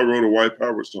 what if I wrote a white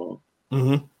power song?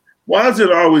 Mm-hmm. Why is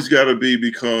it always got to be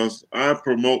because I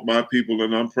promote my people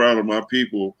and I'm proud of my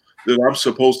people that I'm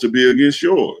supposed to be against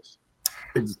yours?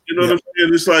 You know what I'm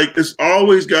saying? It's like, it's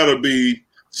always got to be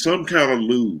some kind of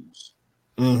lose.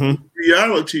 Mm-hmm. The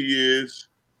reality is,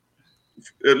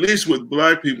 at least with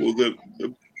Black people, the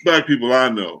Black people I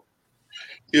know,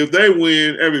 if they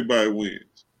win, everybody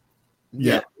wins.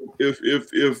 Yeah.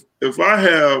 If I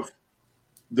have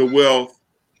the wealth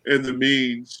and the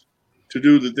means to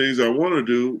do the things I want to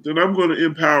do, then I'm going to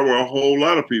empower a whole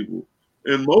lot of people.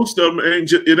 And most of them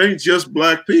it ain't just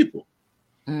Black people.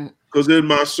 Because in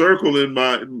my circle, in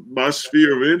my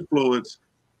sphere of influence,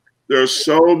 there are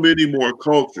so many more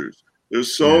cultures.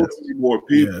 There's so many more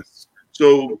people. Yes.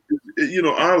 So,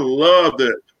 I love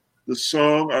that the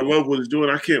song. I love what it's doing.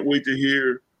 I can't wait to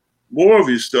hear more of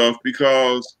your stuff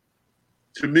because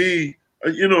to me,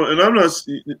 and I'm not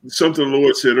something the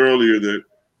Lord said earlier that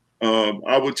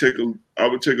I would say it a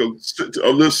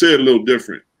little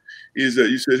different. Is that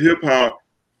you said hip hop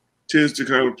tends to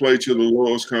kind of play to the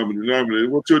lowest common denominator.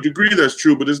 Well, to a degree, that's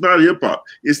true, but it's not hip hop.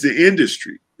 It's the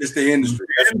industry. It's the industry.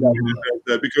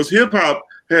 Because hip hop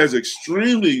has they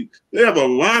have a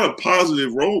lot of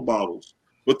positive role models,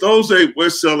 but those ain't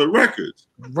selling records.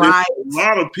 Right. There's a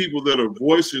lot of people that are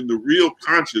voicing the real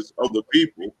conscience of the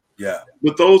people. Yeah.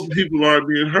 But those people aren't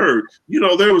being heard.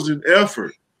 There was an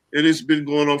effort, and it's been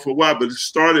going on for a while, but it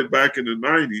started back in the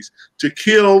 90s to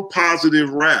kill positive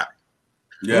rap.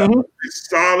 Yeah. A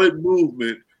solid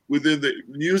movement within the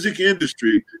music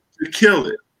industry to kill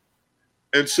it.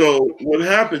 And so what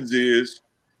happens is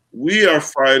we are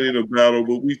fighting a battle,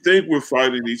 but we think we're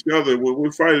fighting each other when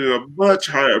we're fighting a much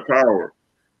higher power.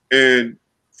 And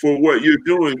for what you're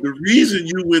doing, the reason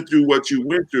you went through what you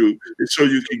went through is so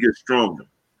you can get stronger.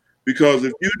 Because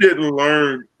if you didn't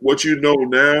learn what you know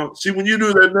now, see, when you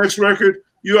do that next record,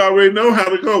 you already know how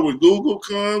to go. When Google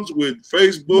comes, with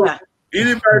Facebook,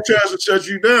 anybody tries to shut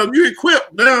you down, you're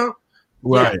equipped now.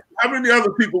 Right. How many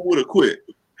other people would have quit?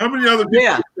 How many other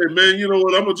people would say, man, you know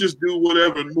what, I'm going to just do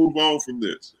whatever and move on from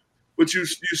this? But you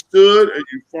stood and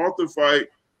you fought the fight.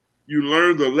 You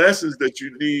learned the lessons that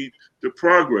you need to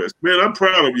progress. Man, I'm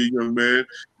proud of you, young man.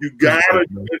 You got to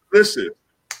listen.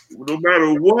 No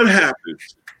matter what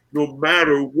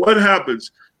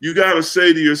happens, you got to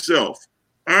say to yourself,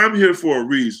 I'm here for a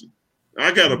reason.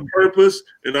 I got a purpose,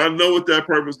 and I know what that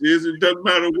purpose is. It doesn't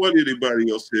matter what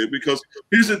anybody else said, because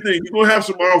here's the thing. You're going to have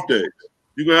some off days.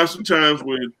 You're going to have some times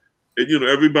when,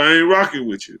 everybody ain't rocking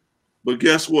with you. But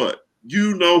guess what?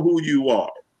 You know who you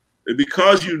are. And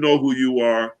because you know who you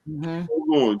are, go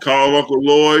on. Call Uncle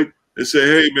Lloyd and say,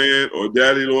 hey, man, or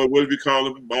Daddy Lloyd, whatever you call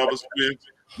him, Mama Spence,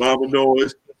 Mama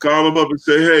Noise. Call him up and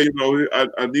say, hey,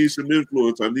 I need some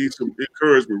influence. I need some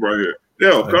encouragement right here.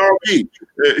 Yeah, call me.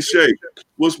 Hey, Shay,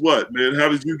 what's what, man? How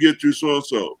did you get through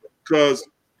so-and-so? Because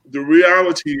the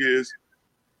reality is,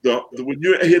 when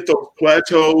you hit those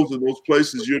plateaus and those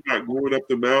places you're not going up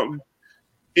the mountain,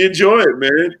 enjoy it,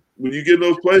 man. When you get in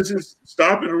those places,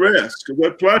 stop and rest. Because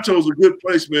that plateau is a good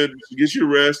place, man, to get your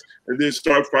rest and then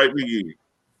start fighting again.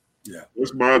 Yeah.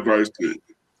 That's my advice to you.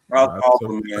 That's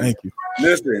awesome, man. Thank you.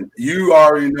 Listen, you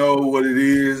already know what it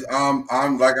is. I'm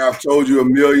like I've told you a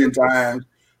million times.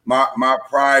 My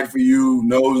pride for you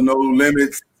knows no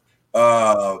limits.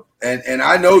 And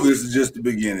I know this is just the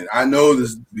beginning.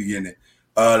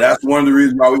 That's one of the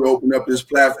reasons why we opened up this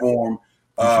platform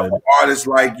for artists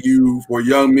like you, for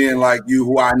young men like you,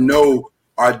 who I know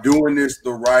are doing this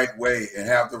the right way and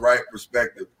have the right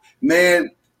perspective.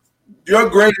 Man, your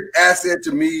greatest asset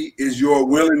to me is your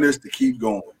willingness to keep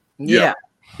going. Yeah.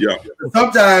 Yeah.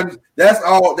 Sometimes that's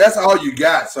all you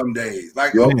got some days.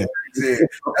 Like said,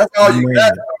 that's all you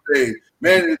got some days.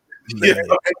 Man,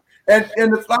 and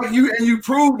it's like you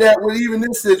proved that with even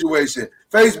this situation.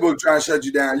 Facebook trying to shut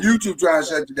you down, YouTube trying to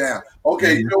shut you down.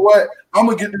 Okay, you know what? I'm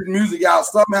gonna get this music out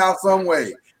somehow, some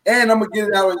way. And I'm gonna get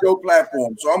it out on your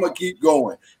platform. So I'm gonna keep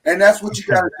going. And that's what you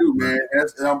gotta do, man.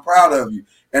 And I'm proud of you.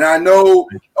 And I know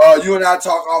you and I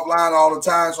talk offline all the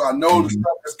time, so I know the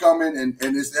stuff that's coming, and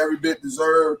it's every bit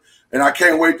deserved. And I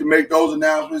can't wait to make those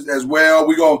announcements as well.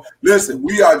 We're going to listen,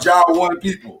 we are Ja One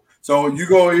people. So you're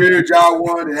going to hear Ja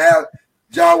One and have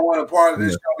Ja One a part of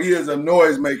this show. He is a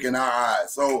noise maker in our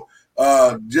eyes. So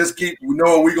just keep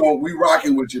knowing we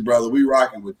rocking with you, brother. We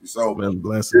rocking with you. So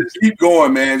just keep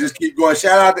going, man. Just keep going.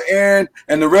 Shout out to Aaron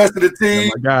and the rest of the team.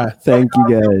 Oh my God. Thank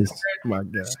you guys. Oh my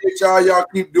God. Y'all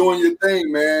keep doing your thing,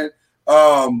 man.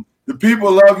 The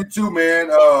people love you too, man.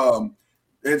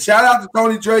 And shout out to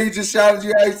Tony Dre. He just shouted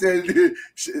you out. He said,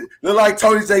 look like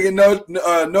Tony's taking notes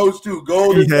too.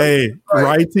 Golden. Hey,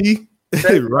 righty.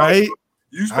 Right.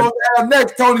 You supposed to have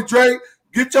next, Tony Dre.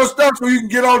 Get your stuff so you can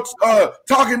get on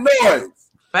Talking Noise.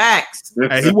 Facts.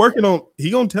 Hey,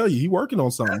 he gonna tell you he working on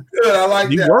something. Good. I like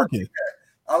that. He working.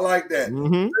 I like that.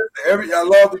 Mm-hmm. I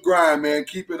love the grind, man.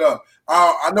 Keep it up.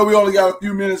 I know we only got a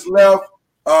few minutes left.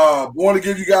 Want to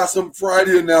give you guys some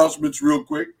Friday announcements real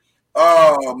quick.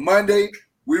 Monday,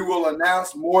 we will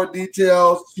announce more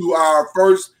details to our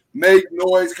first Make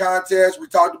Noise contest. We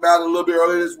talked about it a little bit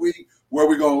earlier this week, where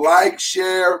we're going to like,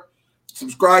 share,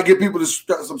 subscribe, get people to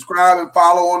subscribe and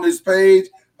follow on this page.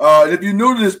 And if you're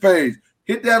new to this page,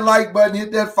 hit that like button,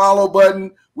 hit that follow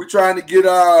button. We're trying to get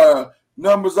our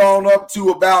numbers on up to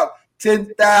about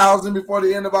 10,000 before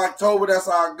the end of October. That's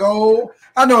our goal.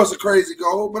 I know it's a crazy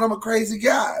goal, but I'm a crazy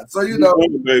guy. So,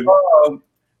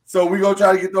 so we're going to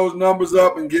try to get those numbers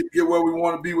up and get where we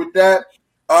want to be with that.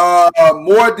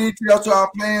 More details to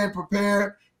our plan,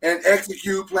 prepare, and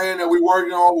execute plan that we're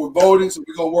working on with voting. So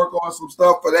we're going to work on some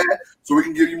stuff for that so we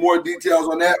can give you more details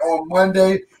on that on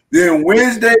Monday. Then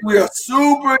Wednesday, we are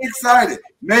super excited.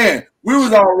 Man, we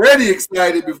was already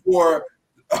excited before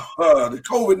the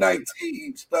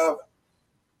COVID-19 stuff.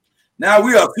 Now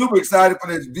we are super excited for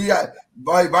this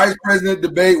Vice President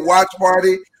debate watch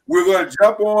party. We're going to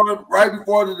jump on right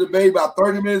before the debate, about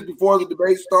 30 minutes before the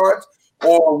debate starts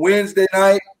on Wednesday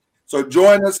night. So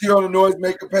join us here on the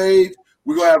Noisemaker page.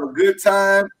 We're going to have a good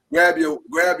time. Grab your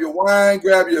wine,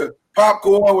 grab your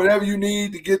popcorn, whatever you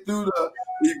need to get through the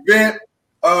event.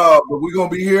 But we're going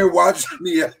to be here watching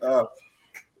the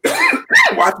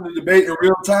debate in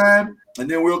real time,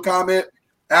 and then we'll comment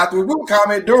afterwards. We'll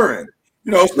comment during.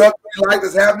 Stuff we like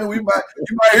that's happening. You might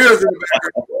hear us in the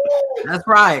background. That's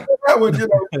right. So we're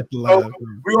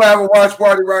gonna have a watch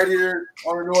party right here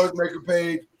on the Noisemaker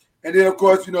page, and then of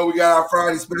course we got our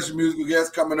Friday special musical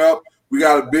guest coming up We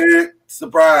got a big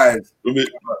surprise. You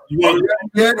want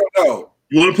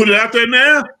to put it out there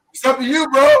now? It's up to you,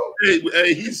 bro.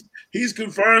 Hey, he's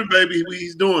confirmed, baby.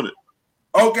 He's doing it.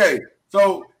 Okay,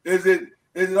 so is it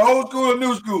old school or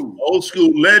new school? Old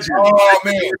school legend. Oh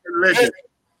man, legend.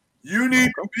 You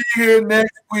need to be here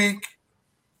next week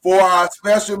for our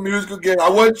special musical guest. I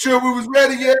wasn't sure we was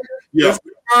ready yet. Yeah. It's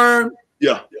confirmed.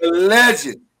 Yeah. The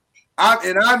legend.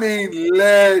 I mean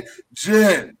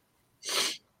legend.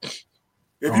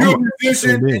 If you're a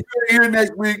musician and you're here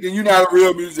next week, then you're not a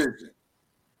real musician.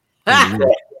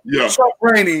 Yeah. Chuck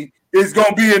Rainey is going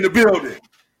to be in the building.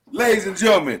 Ladies and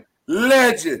gentlemen,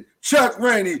 legend. Chuck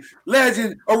Rainey,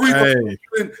 legend. Aretha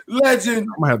Franklin, legend.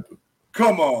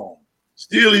 Come on.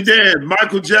 Steely Dan,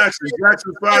 Michael Jackson,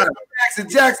 Jackson 5.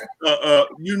 Jackson.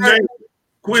 You name it.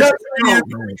 Quincy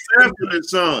Jones, Sanford and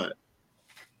Son.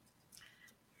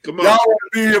 Come on. Y'all want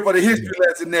to be here for the history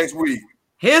lesson next week.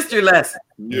 History lesson.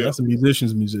 Yeah, that's a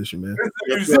musician, man.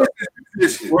 He's the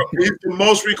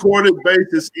most recorded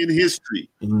bassist in history.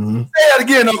 Say that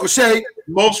again, Uncle Shay.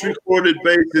 Most recorded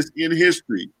bassist in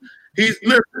history. He's he's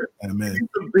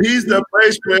the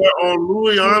bass player on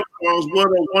Louis Armstrong's "What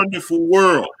a Wonderful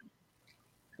World."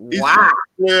 He's the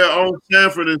player on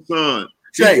Sanford and Son.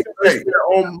 Shay,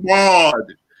 on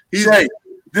Maud. Shay,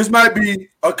 this might be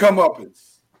a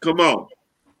comeuppance. Come on.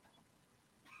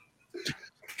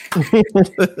 We doing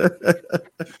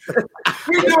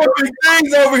big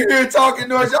things over here talking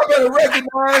noise. Y'all better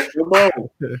recognize. Come on.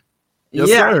 Yes,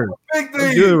 sir. Big That's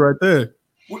things. good right there.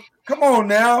 Come on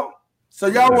now. So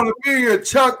y'all want to be here.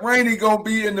 Chuck Rainey gonna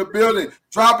be in the building,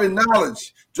 dropping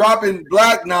knowledge, dropping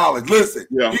black knowledge. Listen,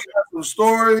 he got some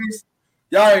stories.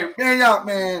 Y'all,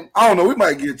 man. I don't know. We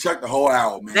might get Chuck the whole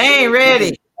hour, man. They ain't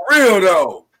ready. For real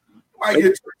though.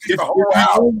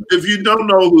 If you don't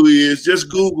know who he is, just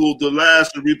Google the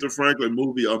last Aretha Franklin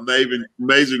movie,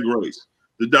 Amazing Grace,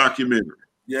 the documentary.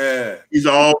 Yeah. He's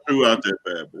all throughout that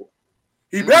bad boy.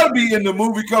 He better be in the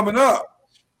movie coming up.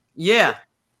 Yeah.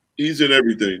 He's in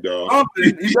everything, dog.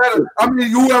 Somebody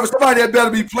that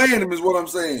better be playing him is what I'm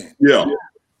saying. Yeah.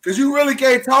 Because you really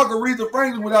can't talk Aretha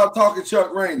Franklin without talking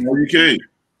Chuck Rainey. No, you can't.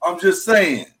 I'm just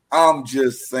saying.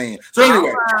 So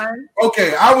anyway,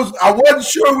 okay, I wasn't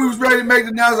sure we was ready to make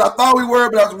the announcement. I thought we were,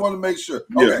 but I just wanted to make sure.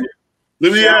 Okay.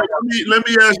 Yeah. Let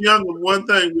me ask Youngin one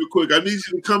thing real quick. I need you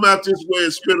to come out this way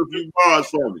and spit a few bars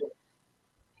for me.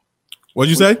 What'd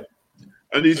you say?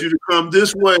 I need you to come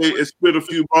this way and spit a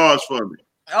few bars for me.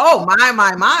 Oh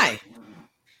my.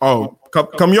 Oh,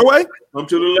 come your way? Come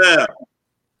to the lab.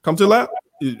 Come to the lab?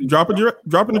 Drop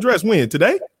an address. When?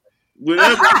 Today?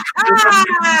 Whenever.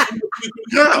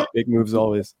 Big moves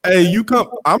always. Hey, you come.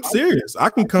 I'm serious. I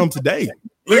can come today.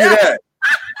 Look at that.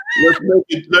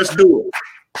 Let's do it.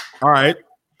 All right.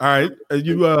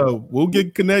 We'll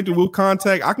get connected. We'll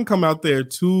contact. I can come out there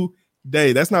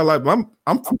today. That's not like I'm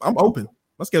open.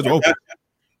 My schedule open.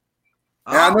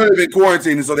 Yeah, I know they've been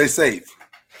quarantining, so they're safe.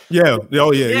 Yeah.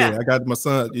 Oh yeah. I got my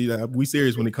son. We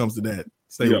serious when it comes to that.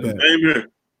 Stay with that. Amen.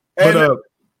 But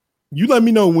you let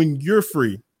me know when you're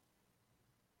free.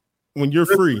 When you're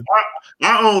free.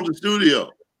 I own the studio.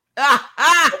 I'm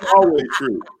always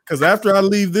free. Because after I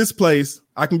leave this place,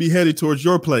 I can be headed towards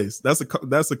your place. That's a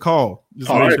call. Just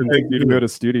make sure you can go to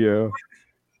studio.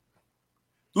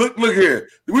 Look here.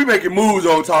 We making moves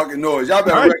on talking noise. Y'all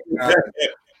better recognize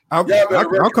it. I'll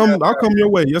come your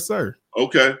way. Yes, sir.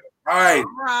 Okay. All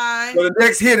right. So the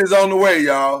next hit is on the way,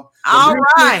 y'all. All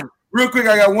right. Real quick,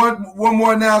 I got one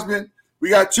more announcement. We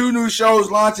got 2 new shows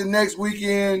launching next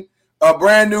weekend. A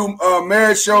brand new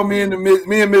marriage show me and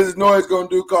Mrs. Noise gonna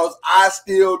do called I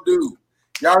Still Do.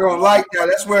 Y'all gonna like that.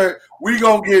 That's where we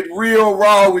gonna get real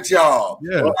raw with y'all.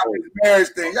 Yeah. This marriage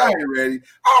thing, y'all ain't ready.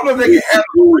 I don't know if they can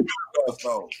handle stuff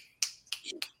though.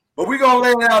 But we gonna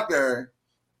lay it out there.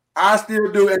 I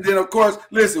still do. And then of course,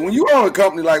 listen, when you own a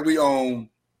company like we own,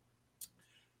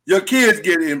 your kids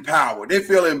get empowered. They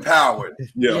feel empowered.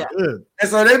 Yeah. And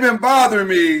so they've been bothering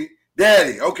me.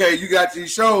 Daddy, okay, you got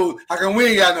these shows. How come we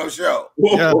ain't got no show?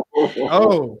 Yeah.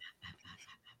 Oh.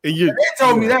 And they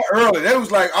told me that early. They was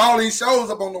like, all these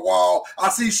shows up on the wall. I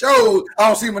see shows. I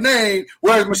don't see my name.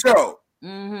 Where's my show?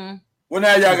 Mm-hmm. Well,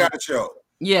 now y'all got a show.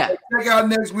 Yeah. So check out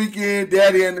next weekend,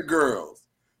 Daddy and the Girls.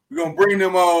 We're going to bring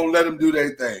them on, let them do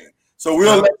their thing. So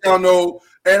we'll let y'all know.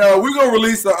 And we're going to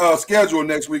release a schedule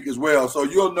next week as well. So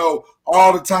you'll know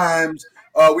all the times.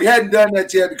 We hadn't done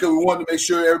that yet because we wanted to make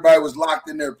sure everybody was locked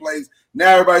in their place. Now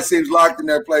everybody seems locked in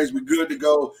their place. We're good to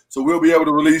go. So we'll be able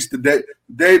to release the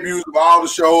debuts of all the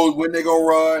shows, when they're going to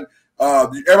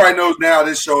run. Everybody knows now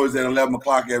this show is at 11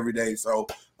 o'clock every day. So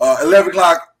 11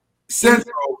 o'clock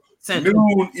Central,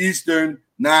 noon Eastern,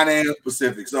 9 a.m.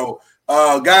 Pacific. So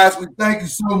Guys, we thank you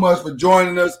so much for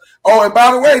joining us. Oh, and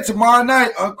by the way, tomorrow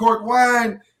night, Uncorked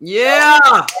Wine. Yeah.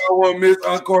 I won't miss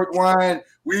Uncorked Wine.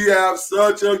 We have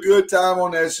such a good time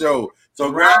on that show.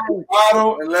 So grab a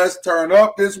bottle and let's turn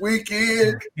up this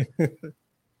weekend.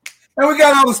 And we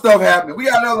got other stuff happening. We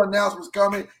got other announcements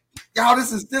coming. Y'all,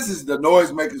 this is the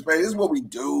Noisemakers page. This is what we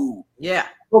do. Yeah.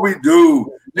 What we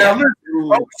do. Now,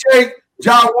 listen, Shake,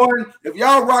 John Warren, if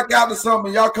y'all rock out to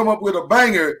something, y'all come up with a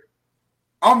banger,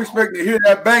 I'm expecting to hear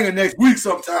that banger next week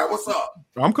sometime. What's up?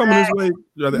 I'm coming this way.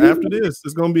 After this,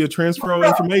 it's going to be a transfer of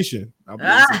information. I'll be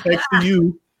texting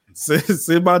you.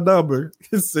 Send my number.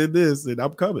 Send this, and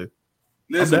I'm coming.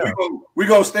 Listen, we're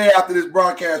going to stay after this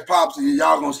broadcast pops, and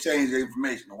y'all going to change the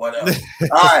information or whatever.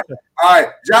 All right.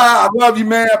 John, I love you,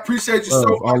 man. I appreciate you so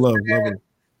much. I love you.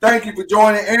 Thank you for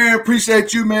joining. Aaron,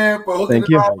 appreciate you, man, for hooking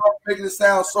it all up, making it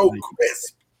sound so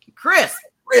crisp. Crisp,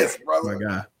 brother. Oh my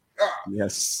God.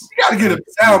 Yes. You got to get a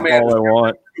sound man. All I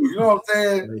want. You know what I'm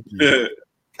saying?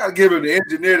 Got to give him the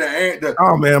engineer,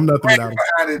 oh, man, I'm nothing without him.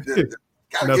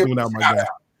 Nothing without my guy.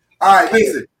 All right,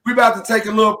 listen, we're about to take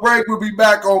a little break. We'll be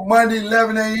back on Monday,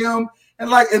 11 a.m. And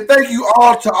thank you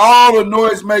all to all the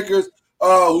noisemakers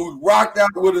who rocked out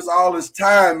with us all this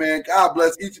time, man. God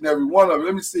bless each and every one of them.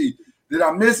 Let me see. Did I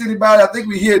miss anybody? I think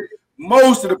we hit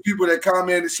most of the people that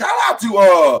commented. Shout out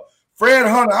to Fred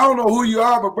Hunter. I don't know who you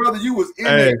are, but brother, you was in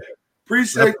there.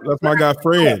 Appreciate you. That's my guy,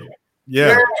 Fred.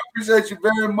 Yeah. Appreciate you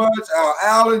very much.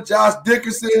 Alan, Josh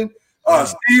Dickerson,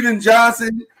 Steven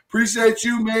Johnson. Appreciate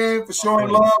you, man, for showing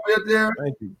love out there.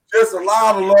 Thank you. Just a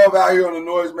lot of love out here on the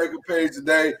Noisemaker page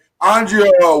today. Andrea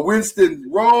Winston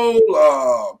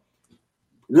Roll.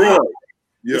 Yeah.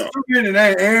 And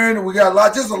Aaron, we got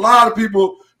a lot of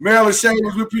people. Marilyn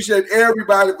Chambers, we appreciate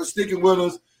everybody for sticking with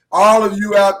us. All of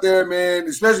you out there, man,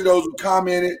 especially those who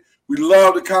commented. We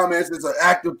love the comments. It's an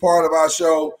active part of our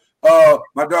show.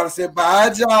 My daughter said,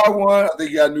 bye, John One. I think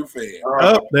you got a new fan.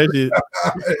 Oh, that's it.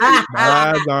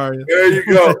 Bye, Daria. There you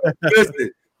go.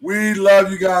 Listen, we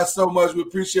love you guys so much. We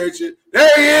appreciate you. There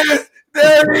he is.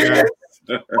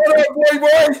 What up,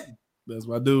 boy? That's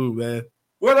my dude, man.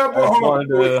 What up, boy? I just wanted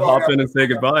to hop in and say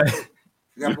goodbye.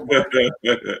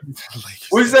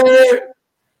 What you say?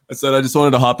 I said I just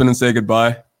wanted to hop in and say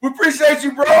goodbye. We appreciate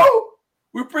you, bro.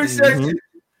 We appreciate you.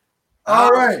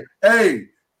 All right. Hey.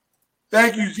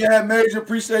 Thank you, Jad Major.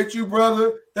 Appreciate you,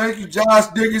 brother. Thank you, Josh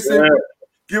Dickinson, for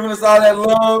giving us all that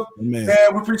love. Man,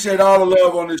 we appreciate all the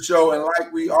love on this show. And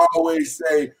like we always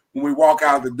say when we walk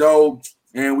out the door,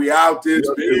 and we out this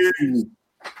bitch.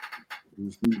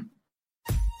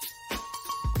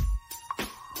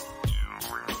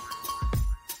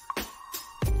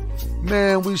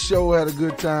 Man, we sure had a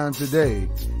good time today,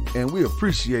 and we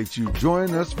appreciate you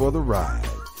joining us for the ride.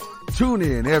 Tune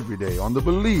in every day on the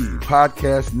Believe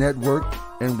Podcast Network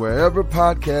and wherever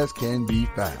podcasts can be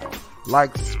found,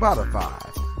 like Spotify,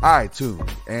 iTunes,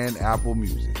 and Apple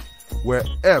Music,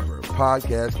 wherever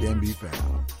podcasts can be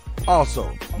found. Also,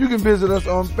 you can visit us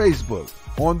on Facebook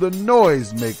on the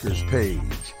Noisemakers page.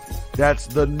 That's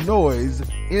the Noise,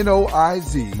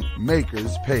 N-O-I-Z,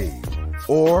 Makers page.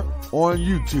 Or on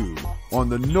YouTube on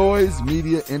the Noise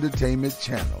Media Entertainment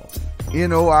channel.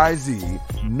 N-O-I-Z,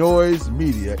 Noise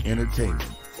Media Entertainment.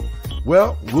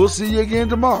 Well, we'll see you again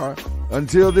tomorrow.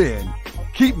 Until then,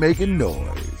 keep making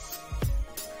noise.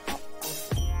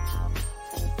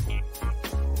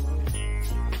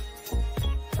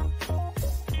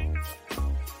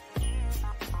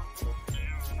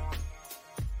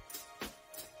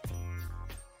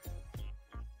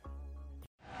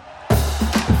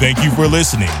 Thank you for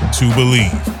listening to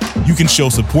Believe. You can show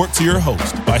support to your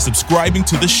host by subscribing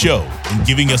to the show and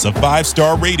giving us a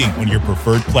 5-star rating on your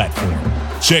preferred platform.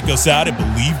 Check us out at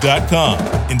Believe.com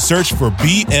and search for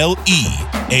BLEAV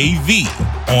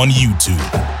on YouTube.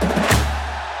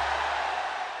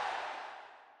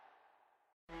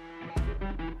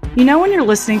 You know when you're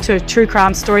listening to a true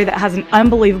crime story that has an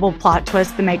unbelievable plot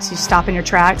twist that makes you stop in your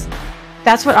tracks?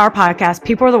 That's what our podcast,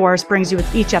 People Are the Worst, brings you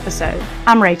with each episode.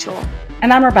 I'm Rachel.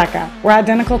 And I'm Rebecca. We're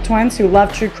identical twins who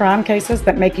love true crime cases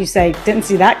that make you say, didn't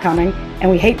see that coming,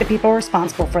 and we hate the people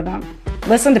responsible for them.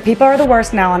 Listen to People Are the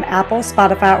Worst now on Apple,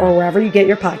 Spotify, or wherever you get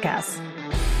your podcasts.